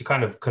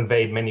kind of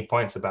conveyed many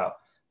points about,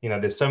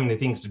 there's so many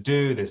things to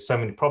do, there's so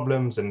many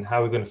problems, and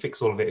how we're going to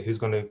fix all of it, who's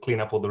going to clean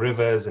up all the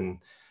rivers and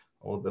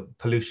all the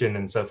pollution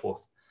and so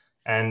forth.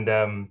 And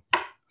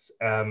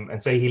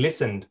so he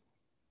listened,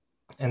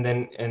 and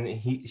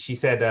she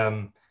said,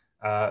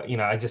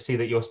 I just see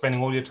that you're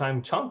spending all your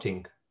time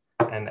chanting.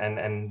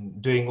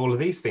 and doing all of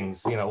these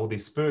things, you know, all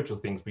these spiritual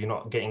things, but you're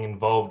not getting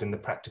involved in the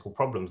practical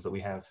problems that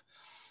we have.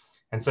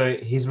 And so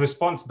his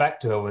response back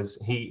to her was,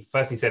 he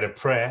said a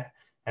prayer,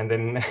 and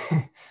then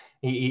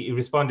he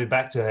responded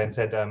back to her and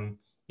said,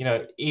 you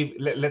know,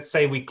 let's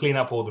say we clean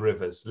up all the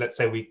rivers. Let's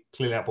say we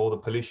clean up all the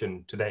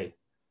pollution today.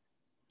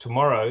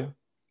 Tomorrow,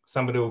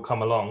 somebody will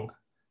come along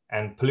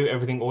and pollute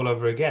everything all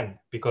over again,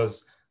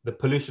 because the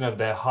pollution of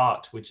their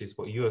heart, which is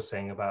what you were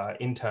saying about our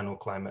internal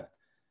climate,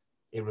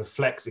 it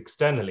reflects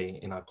externally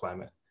in our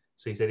climate.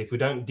 So he said, if we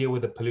don't deal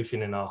with the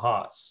pollution in our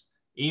hearts,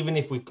 even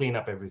if we clean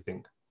up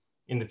everything,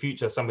 in the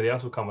future, somebody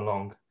else will come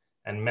along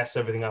and mess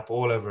everything up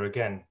all over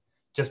again,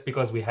 just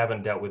because we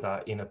haven't dealt with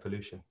our inner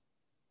pollution.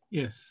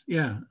 Yes,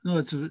 yeah, no,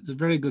 it's a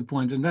very good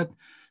point, and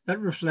that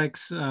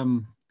reflects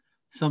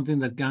something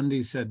that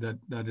Gandhi said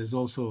that is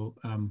also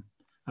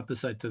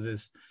opposite to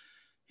this.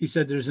 He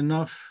said, "There's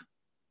enough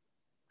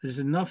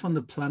on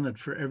the planet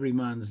for every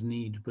man's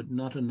need, but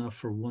not enough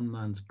for one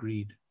man's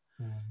greed."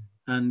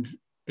 And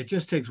it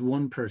just takes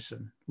one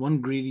person,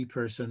 one greedy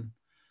person,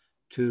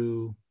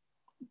 to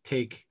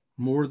take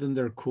more than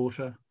their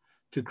quota,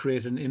 to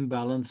create an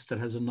imbalance that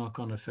has a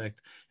knock-on effect.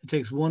 It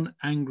takes one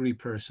angry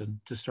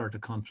person to start a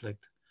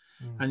conflict.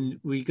 And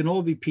we can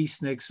all be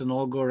peaceniks and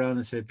all go around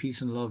and say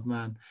peace and love,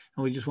 man,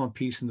 and we just want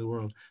peace in the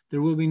world.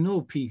 There will be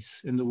no peace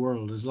in the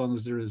world as long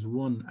as there is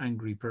one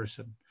angry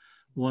person,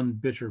 one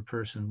bitter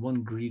person,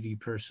 one greedy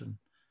person.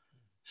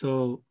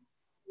 So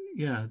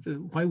yeah,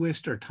 why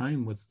waste our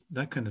time with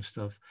that kind of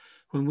stuff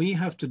when we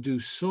have to do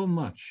so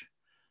much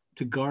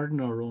to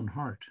garden our own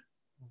heart,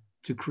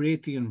 to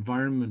create the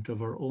environment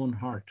of our own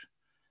heart,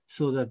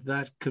 so that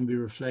that can be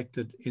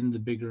reflected in the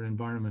bigger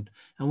environment.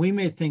 And we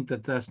may think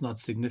that that's not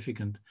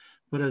significant,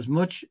 but as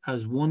much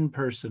as one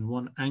person,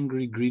 one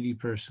angry, greedy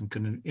person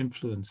can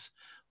influence,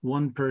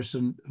 one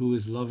person who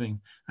is loving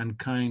and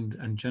kind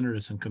and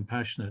generous and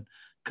compassionate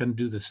can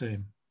do the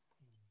same.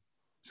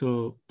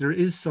 So there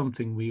is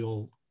something we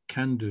all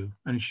can do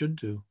and should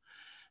do.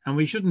 And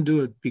we shouldn't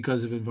do it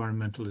because of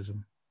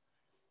environmentalism.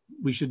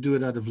 We should do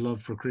it out of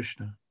love for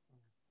Krishna.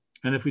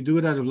 And if we do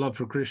it out of love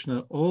for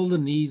Krishna, all the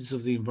needs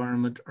of the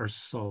environment are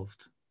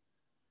solved.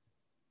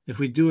 If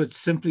we do it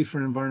simply for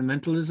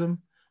environmentalism,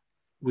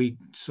 we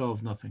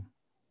solve nothing.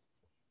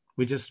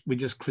 We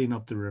just clean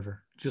up the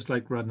river, just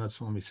like Radhanath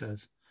Swami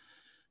says.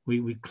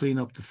 We clean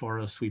up the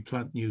forest, we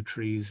plant new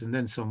trees, and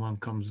then someone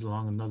comes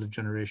along, another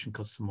generation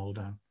cuts them all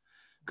down,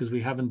 because we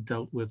haven't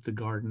dealt with the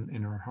garden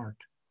in our heart.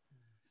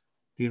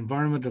 The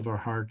environment of our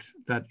heart,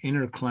 that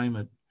inner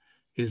climate,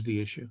 is the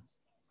issue.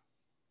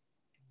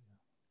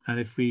 And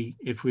if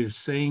we're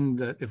saying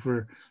that, if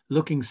we're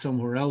looking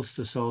somewhere else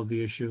to solve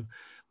the issue,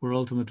 we're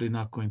ultimately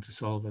not going to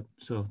solve it.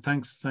 So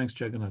thanks,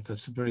 Jagannath.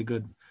 That's a very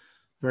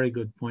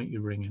good point you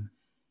bring in.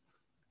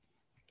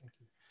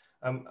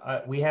 Thank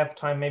you. We have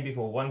time maybe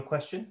for one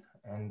question,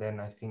 and then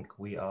I think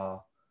we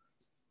are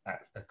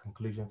at a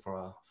conclusion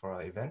for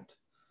our event.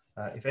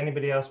 If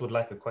anybody else would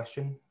like a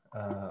question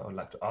or would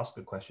like to ask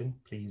a question,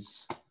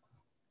 please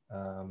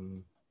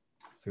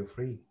feel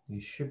free.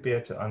 You should be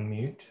able to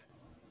unmute.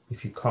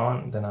 If you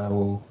can't, then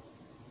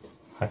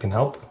I can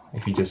help.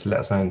 If you just let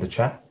us know in the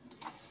chat.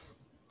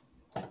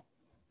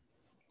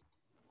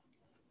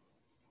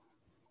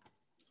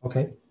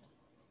 Okay.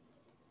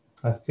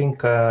 I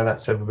think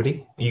that's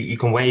everybody. You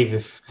can wave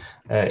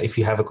if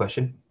you have a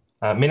question.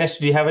 Minesh,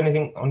 do you have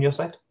anything on your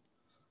side?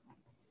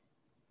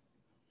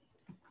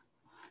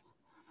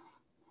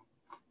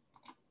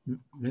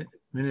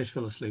 Minesh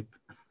fell asleep.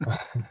 No,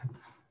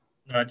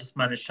 I just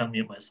managed to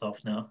unmute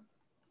myself now.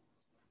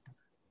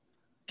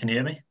 Can you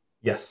hear me?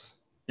 Yes.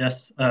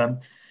 Yes. Yeah,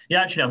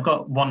 actually, I've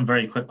got one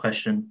very quick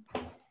question.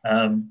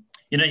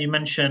 You know, you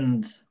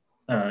mentioned,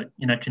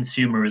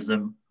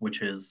 consumerism,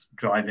 which is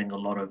driving a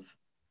lot of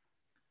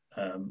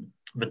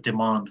the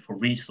demand for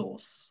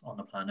resource on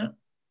the planet.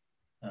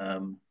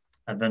 And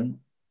then,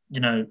 you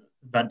know,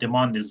 that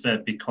demand is there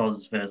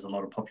because there's a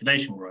lot of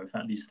population growth,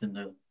 at least in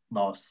the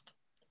last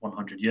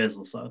 100 years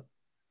or so.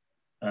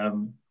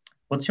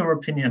 What's your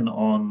opinion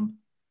on,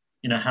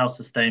 you know, how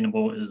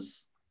sustainable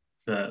is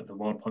the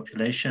world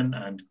population,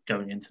 and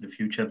going into the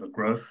future, the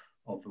growth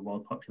of the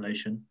world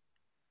population?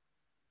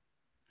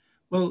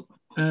 Well,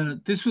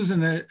 this was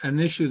an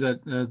issue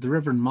that the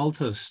Reverend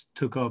Malthus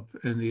took up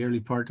in the early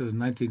part of the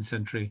 19th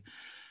century,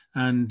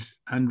 and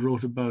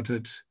wrote about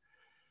it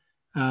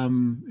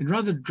in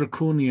rather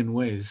draconian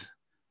ways.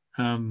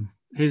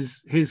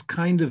 His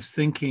kind of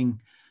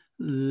thinking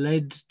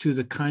led to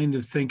the kind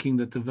of thinking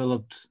that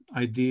developed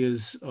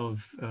ideas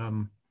of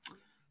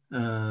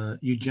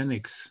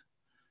eugenics,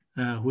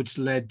 which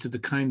led to the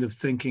kind of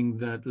thinking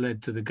that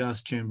led to the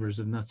gas chambers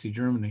of Nazi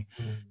Germany.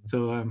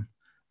 So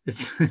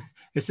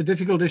it's a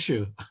difficult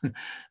issue.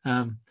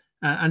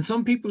 And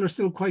some people are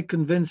still quite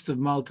convinced of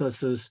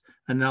Malthus's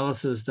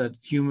analysis that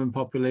human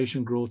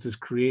population growth is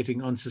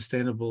creating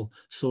unsustainable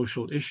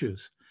social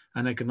issues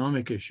and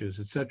economic issues,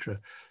 etc.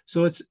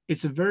 So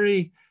it's a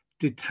very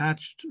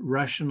detached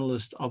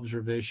rationalist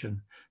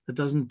observation that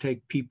doesn't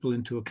take people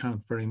into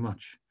account very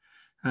much.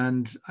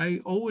 And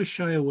I always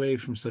shy away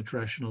from such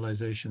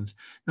rationalizations.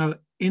 Now,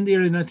 in the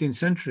early 19th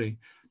century,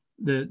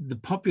 the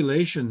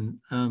population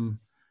of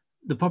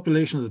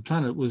the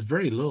planet was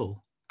very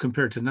low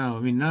compared to now. I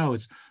mean, now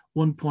it's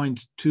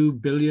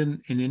 1.2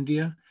 billion in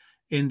India.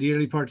 In the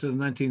early part of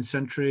the 19th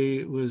century,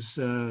 it was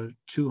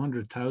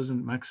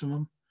 200,000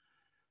 maximum.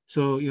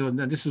 So, you know,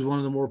 and this is one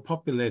of the more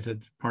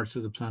populated parts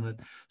of the planet.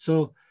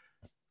 So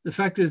the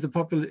fact is,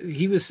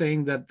 he was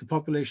saying that the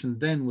population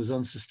then was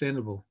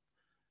unsustainable,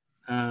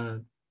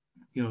 you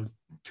know,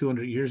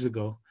 200 years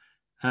ago.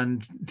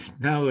 And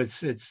now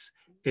it's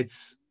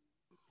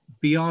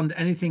beyond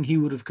anything he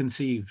would have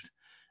conceived.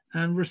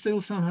 And we're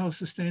still somehow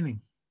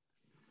sustaining,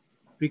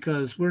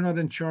 because we're not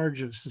in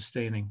charge of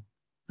sustaining.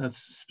 That's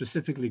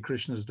specifically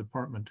Krishna's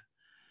department.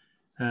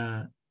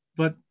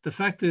 But the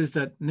fact is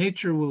that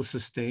nature will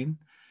sustain,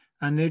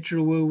 and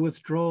nature will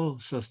withdraw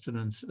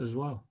sustenance as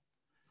well.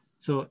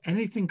 So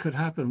anything could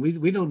happen.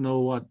 We don't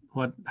know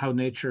how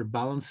nature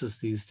balances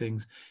these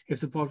things. If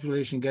the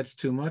population gets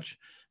too much,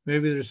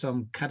 maybe there's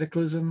some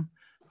cataclysm,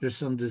 there's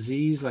some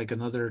disease like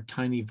another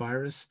tiny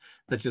virus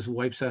that just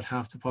wipes out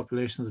half the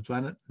population of the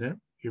planet. There,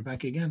 you're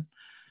back again.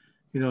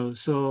 You know,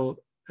 so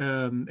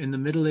in the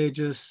Middle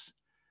Ages,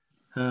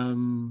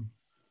 1/3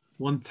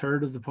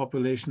 of the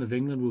population of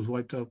England was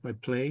wiped out by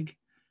plague.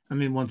 I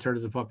mean, 1/3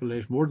 of the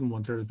population, more than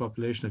 1/3 of the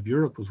population of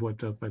Europe was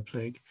wiped out by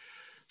plague.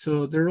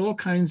 So there are all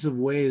kinds of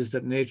ways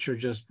that nature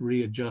just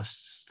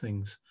readjusts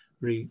things,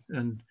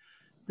 and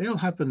they'll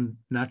happen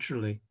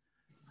naturally.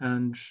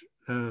 And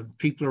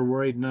people are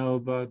worried now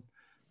about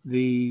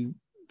the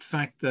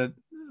fact that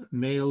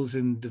males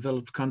in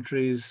developed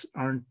countries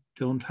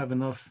don't have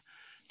enough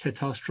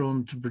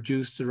testosterone to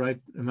produce the right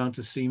amount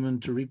of semen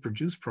to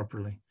reproduce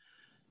properly.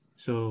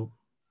 So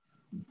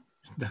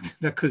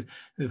that could,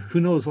 who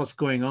knows what's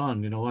going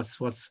on, you know,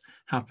 what's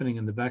happening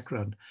in the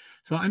background.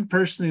 So I'm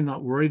personally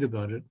not worried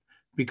about it,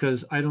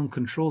 because I don't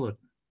control it.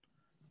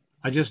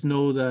 I just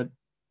know that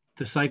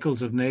the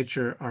cycles of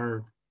nature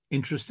are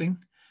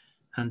interesting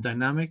and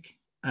dynamic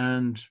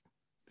and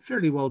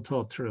fairly well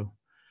thought through.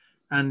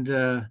 And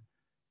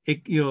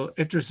you know,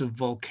 if there's a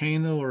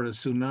volcano or a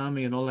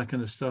tsunami and all that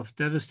kind of stuff,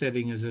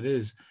 devastating as it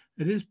is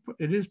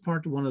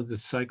part of one of the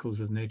cycles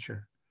of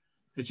nature.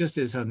 It just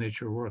is how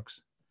nature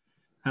works.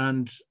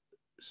 And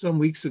some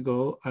weeks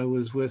ago, I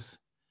was with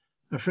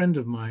a friend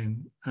of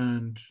mine,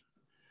 and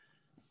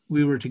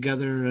we were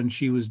together, and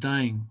she was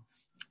dying.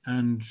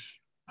 And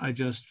I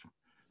just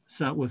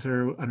sat with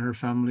her and her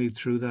family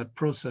through that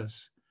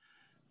process.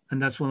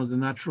 And that's one of the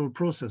natural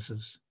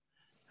processes.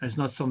 It's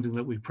not something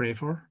that we pray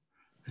for.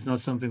 It's not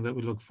something that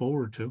we look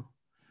forward to,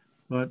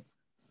 but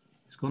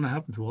it's going to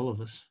happen to all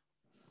of us.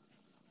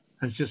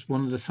 It's just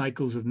one of the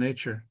cycles of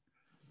nature.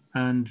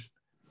 And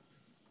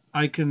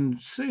I can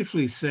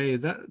safely say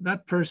that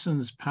that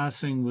person's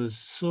passing was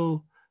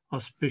so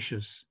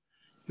auspicious.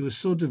 It was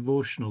so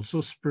devotional,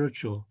 so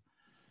spiritual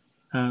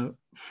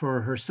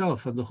for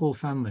herself and the whole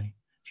family.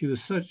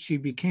 She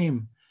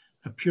became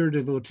a pure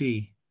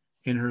devotee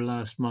in her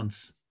last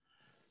months.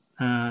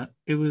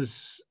 It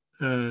was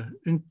an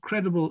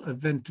incredible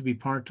event to be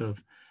part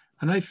of.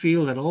 And I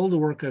feel that all the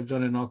work I've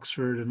done in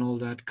Oxford and all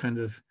that kind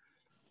of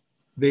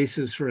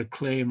basis for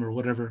acclaim or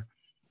whatever,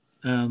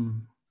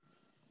 I'm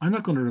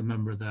not going to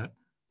remember that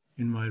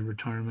in my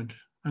retirement.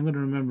 I'm going to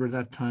remember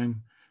that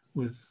time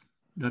with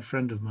that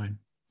friend of mine,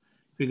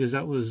 because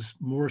that was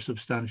more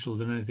substantial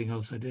than anything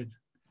else I did,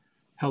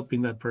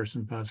 helping that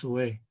person pass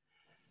away.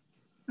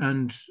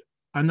 And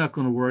I'm not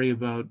going to worry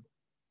about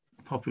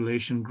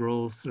population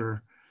growth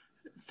or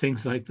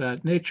things like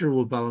that. Nature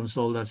will balance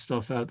all that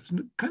stuff out. It's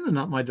kind of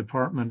not my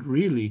department,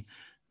 really,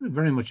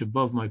 very much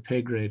above my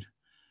pay grade.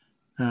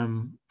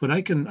 But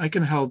I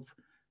can help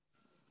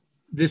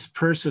this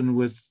person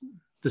with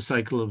the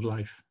cycle of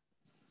life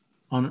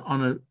not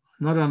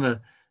on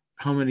a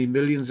how many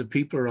millions of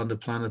people are on the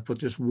planet, but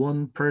just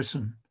one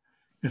person.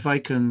 If I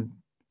can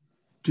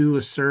do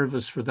a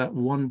service for that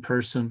one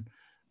person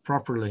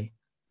properly,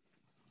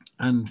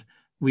 and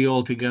we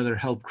all together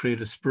help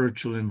create a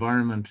spiritual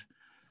environment,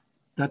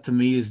 that to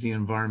me is the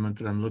environment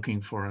that I'm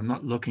looking for. I'm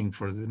not looking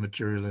for the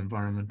material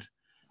environment.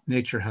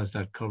 Nature has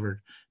that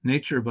covered.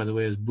 Nature, by the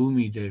way, is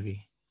Bhumi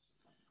Devi.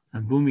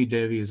 And Bhumi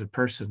Devi is a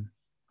person.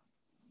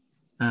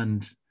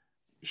 And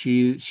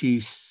she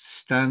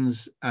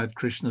stands at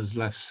Krishna's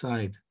left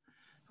side.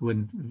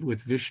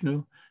 With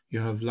Vishnu, you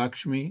have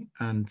Lakshmi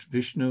and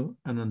Vishnu,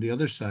 and on the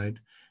other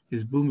side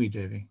is Bhumi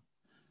Devi.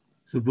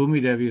 So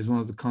Bhumi Devi is one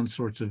of the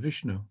consorts of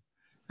Vishnu.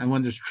 And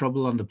when there's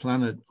trouble on the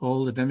planet,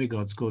 all the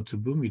demigods go to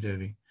Bhumi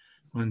Devi.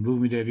 When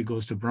Bhumi Devi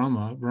goes to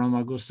Brahma,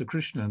 Brahma goes to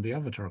Krishna, and the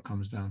avatar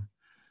comes down.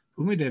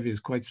 Bhumi Devi is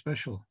quite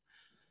special.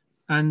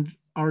 And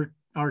our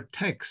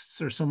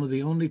texts are some of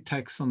the only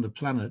texts on the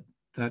planet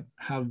that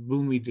have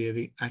Bhumi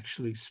Devi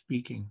actually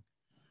speaking.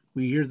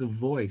 We hear the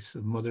voice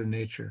of Mother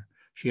Nature.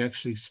 She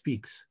actually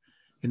speaks.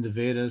 In the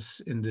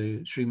Vedas, in the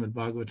Srimad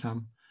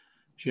Bhagavatam,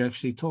 she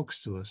actually talks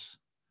to us.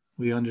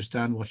 We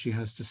understand what she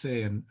has to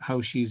say and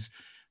how she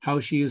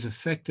is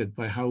affected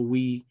by how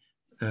we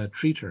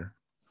treat her.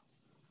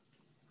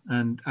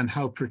 and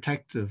how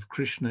protective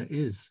Krishna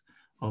is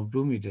of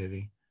Bhumi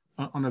Devi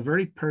on a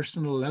very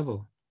personal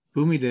level.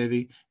 Bhumi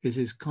Devi is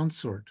his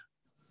consort,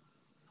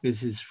 is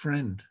his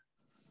friend.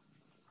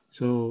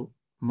 So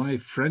my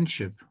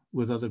friendship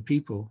with other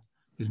people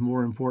is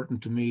more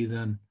important to me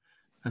than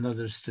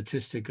another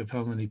statistic of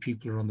how many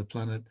people are on the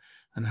planet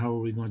and how are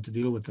we going to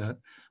deal with that.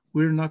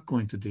 We're not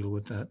going to deal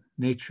with that.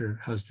 Nature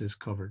has this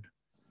covered.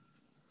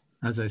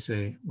 As I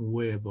say,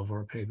 way above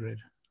our pay grade.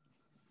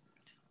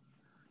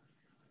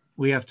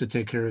 We have to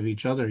take care of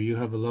each other. You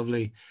have a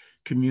lovely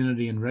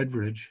community in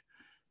Redbridge.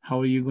 How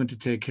are you going to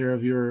take care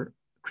of your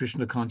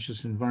Krishna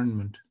conscious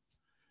environment?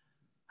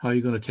 How are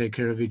you going to take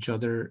care of each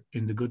other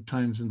in the good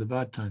times and the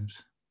bad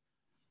times?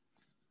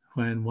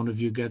 When one of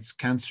you gets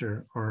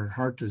cancer or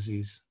heart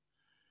disease,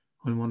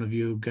 when one of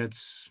you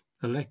gets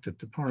elected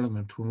to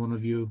parliament, when one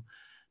of you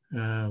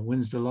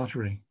wins the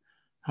lottery,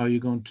 how are you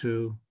going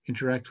to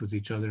interact with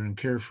each other and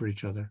care for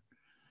each other?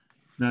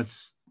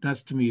 That's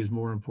to me is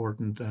more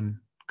important than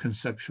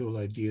conceptual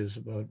ideas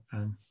about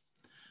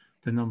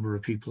the number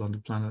of people on the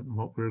planet and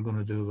what we're going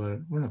to do about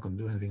it. We're not going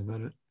to do anything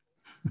about it.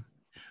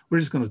 We're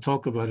just going to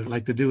talk about it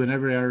like they do in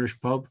every Irish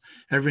pub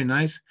every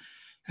night.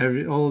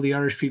 All the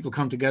Irish people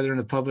come together in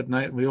a pub at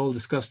night and we all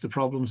discuss the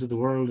problems of the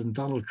world and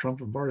Donald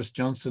Trump and Boris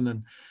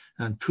Johnson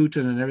and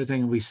Putin and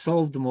everything. And we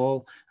solve them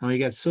all and we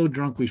get so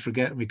drunk we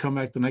forget and we come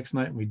back the next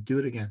night and we do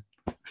it again.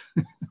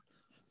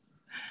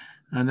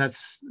 And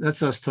that's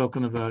us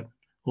talking about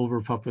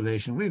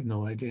overpopulation. We have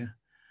no idea.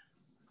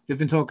 They've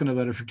been talking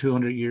about it for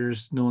 200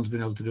 years. No one's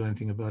been able to do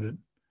anything about it.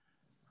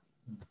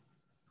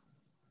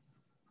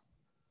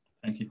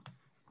 Thank you.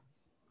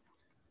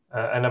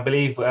 And I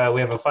believe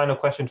we have a final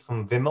question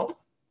from Vimal.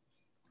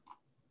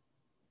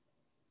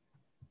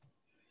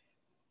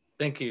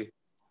 Thank you.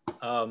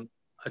 I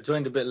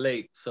joined a bit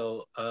late,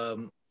 so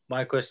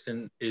my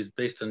question is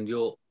based on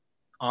your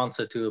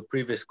answer to a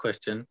previous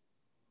question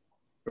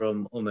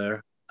from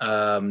Umar.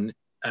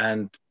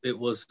 And it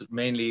was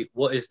mainly,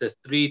 what is the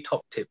 3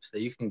 top tips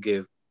that you can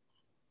give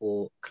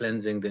for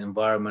cleansing the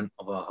environment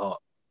of our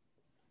heart?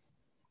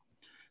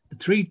 The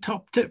 3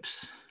 top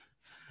tips.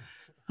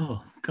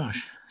 Oh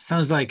gosh,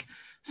 sounds like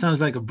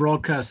a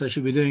broadcast I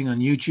should be doing on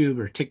YouTube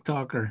or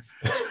TikTok or.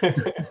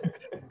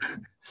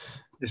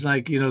 It's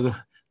like, you know,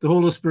 the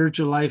whole of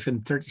spiritual life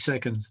in 30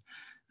 seconds.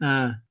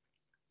 The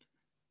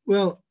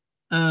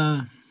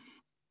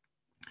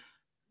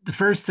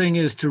first thing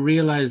is to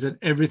realize that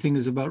everything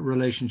is about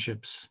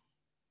relationships.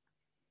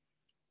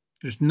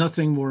 There's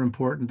nothing more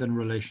important than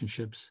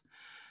relationships.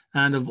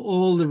 And of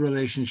all the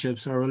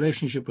relationships, our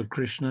relationship with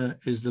Krishna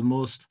is the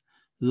most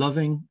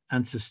loving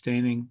and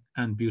sustaining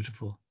and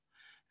beautiful.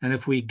 And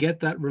if we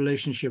get that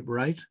relationship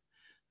right,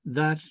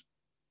 that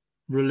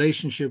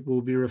relationship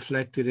will be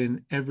reflected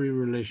in every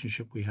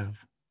relationship we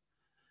have.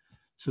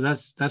 So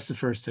that's the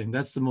first thing.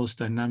 That's the most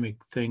dynamic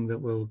thing that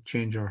will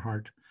change our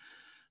heart.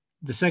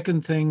 The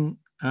second thing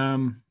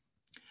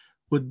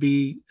would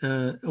be,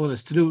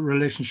 it's to do with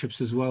relationships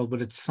as well,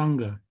 but it's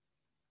Sangha.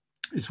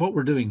 It's what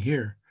we're doing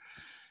here.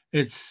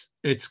 It's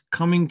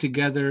coming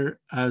together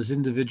as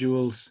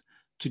individuals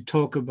to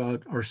talk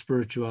about our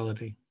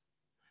spirituality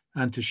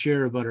and to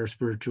share about our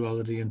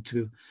spirituality and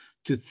to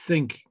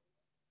think,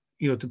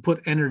 you know, to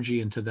put energy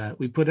into that.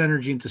 We put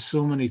energy into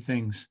so many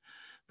things,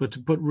 but to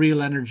put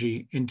real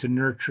energy into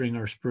nurturing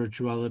our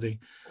spirituality.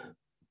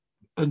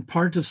 And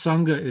part of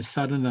Sangha is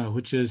sadhana,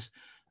 which is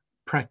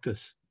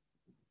practice.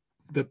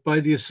 That by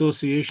the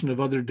association of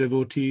other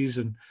devotees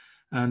and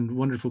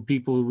wonderful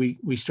people,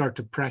 we start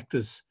to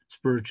practice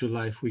spiritual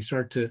life. We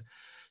start to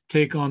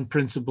take on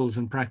principles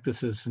and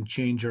practices and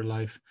change our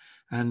life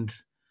and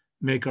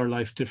make our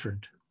life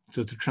different.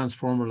 So to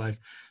transform our life,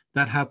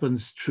 that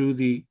happens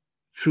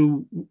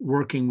through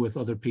working with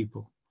other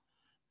people.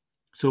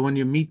 So when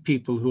you meet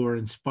people who are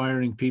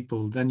inspiring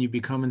people, then you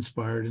become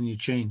inspired and you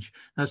change.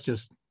 That's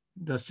just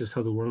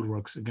how the world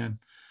works again.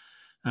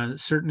 And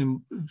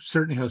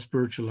certainly how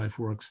spiritual life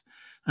works.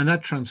 And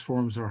that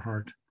transforms our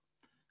heart.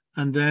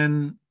 And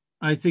then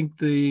I think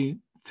the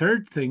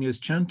third thing is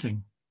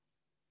chanting.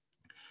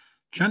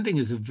 Chanting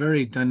is a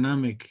very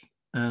dynamic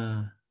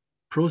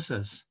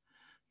process.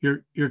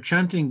 You're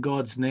chanting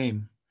God's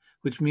name,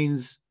 which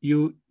means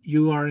you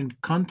are in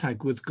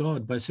contact with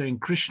God by saying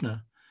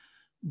Krishna.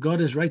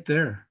 God is right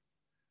there.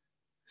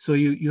 So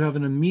you have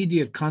an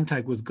immediate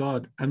contact with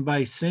God. And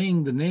by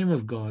saying the name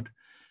of God,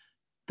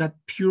 that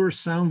pure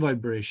sound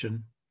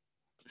vibration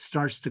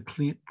starts to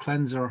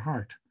cleanse our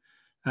heart.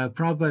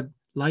 Prabhupada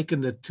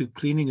likened it to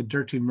cleaning a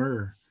dirty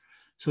mirror.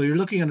 So you're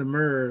looking at a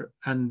mirror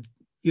and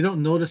you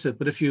don't notice it,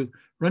 but if you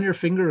run your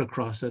finger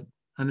across it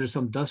and there's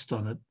some dust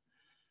on it,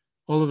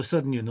 all of a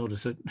sudden you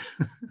notice it.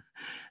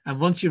 And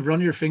once you've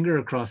run your finger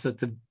across it,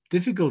 the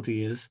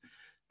difficulty is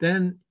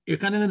then you're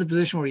kind of in a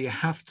position where you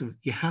have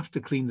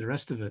to clean the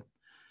rest of it.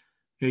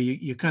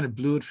 You kind of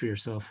blew it for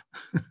yourself.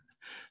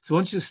 So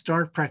once you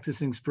start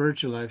practicing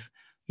spiritual life,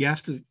 you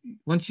have to,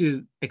 once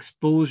you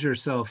expose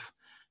yourself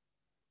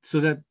so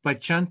that by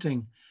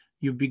chanting,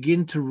 you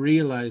begin to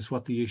realize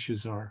what the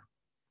issues are.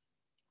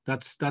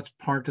 That's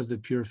part of the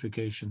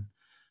purification.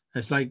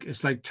 It's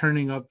like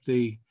turning up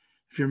the,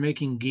 if you're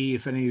making ghee,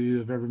 if any of you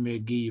have ever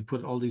made ghee, you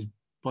put all these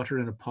butter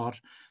in a pot,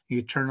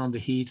 you turn on the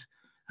heat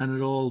and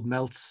it all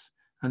melts.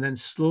 And then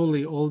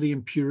slowly all the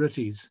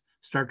impurities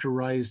start to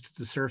rise to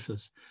the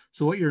surface.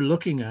 So what you're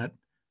looking at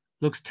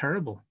looks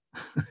terrible.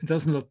 It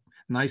doesn't look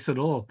nice at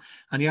all.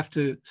 And you have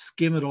to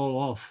skim it all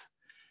off.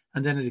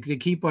 And then they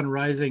keep on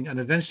rising and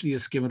eventually you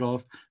skim it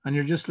off and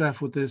you're just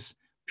left with this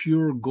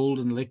pure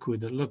golden liquid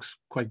that looks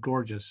quite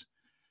gorgeous.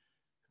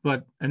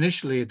 But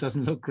initially it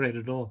doesn't look great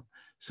at all.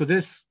 So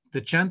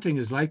the chanting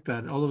is like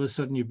that. All of a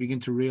sudden you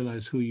begin to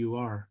realize who you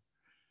are.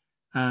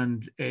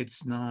 And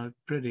it's not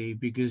pretty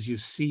because you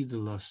see the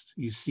lust,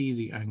 you see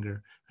the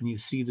anger, and you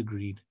see the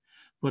greed.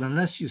 But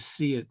unless you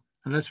see it,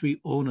 unless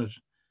we own it,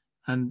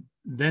 and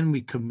then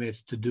we commit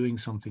to doing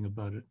something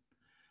about it.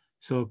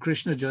 So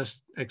Krishna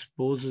just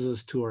exposes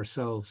us to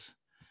ourselves.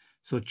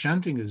 So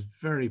chanting is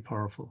very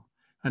powerful.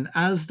 And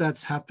as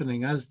that's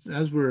happening, as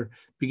we're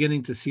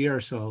beginning to see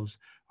ourselves,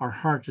 our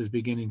heart is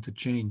beginning to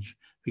change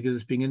because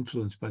it's being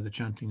influenced by the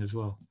chanting as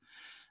well.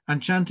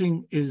 And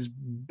chanting is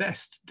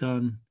best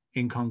done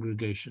in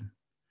congregation.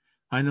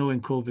 I know in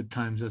COVID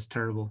times that's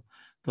terrible,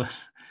 but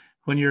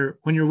when you're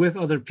with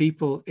other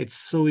people, it's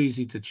so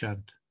easy to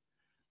chant.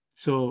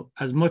 So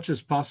as much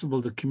as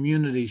possible, the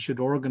community should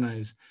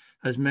organize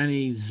as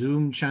many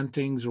Zoom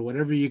chantings or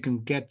whatever you can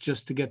get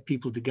just to get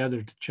people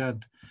together to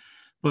chant.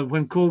 But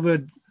when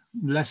COVID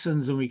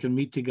lessens and we can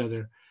meet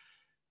together,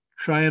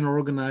 try and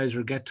organize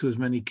or get to as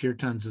many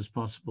kirtans as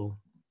possible.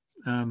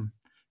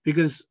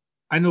 Because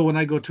I know when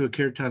I go to a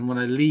kirtan, when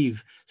I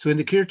leave, so in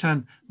the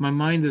kirtan, my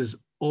mind is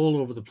all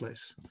over the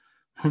place.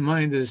 My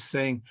mind is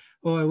saying,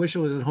 oh, I wish I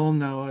was at home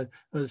now,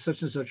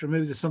 such and such, or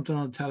maybe there's something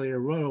on the telly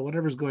or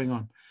whatever's going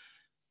on.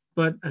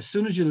 But as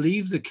soon as you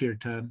leave the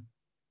kirtan,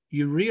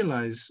 you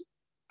realize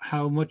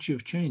how much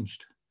you've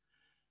changed.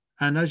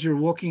 And as you're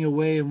walking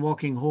away and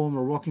walking home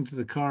or walking to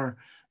the car,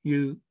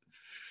 you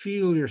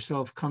feel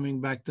yourself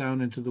coming back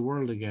down into the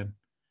world again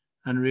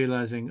and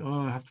realizing,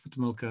 oh, I have to put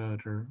the milk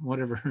out or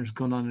whatever is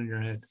going on in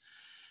your head.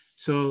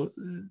 So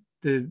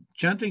the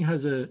chanting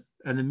has an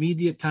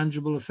immediate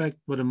tangible effect,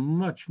 but a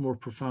much more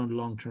profound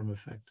long-term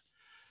effect.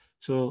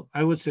 So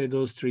I would say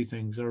those three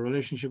things: our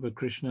relationship with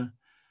Krishna,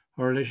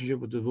 our relationship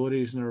with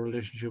devotees, and our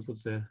relationship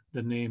with the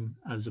name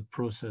as a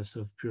process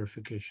of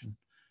purification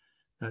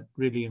that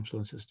really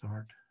influences the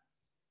heart.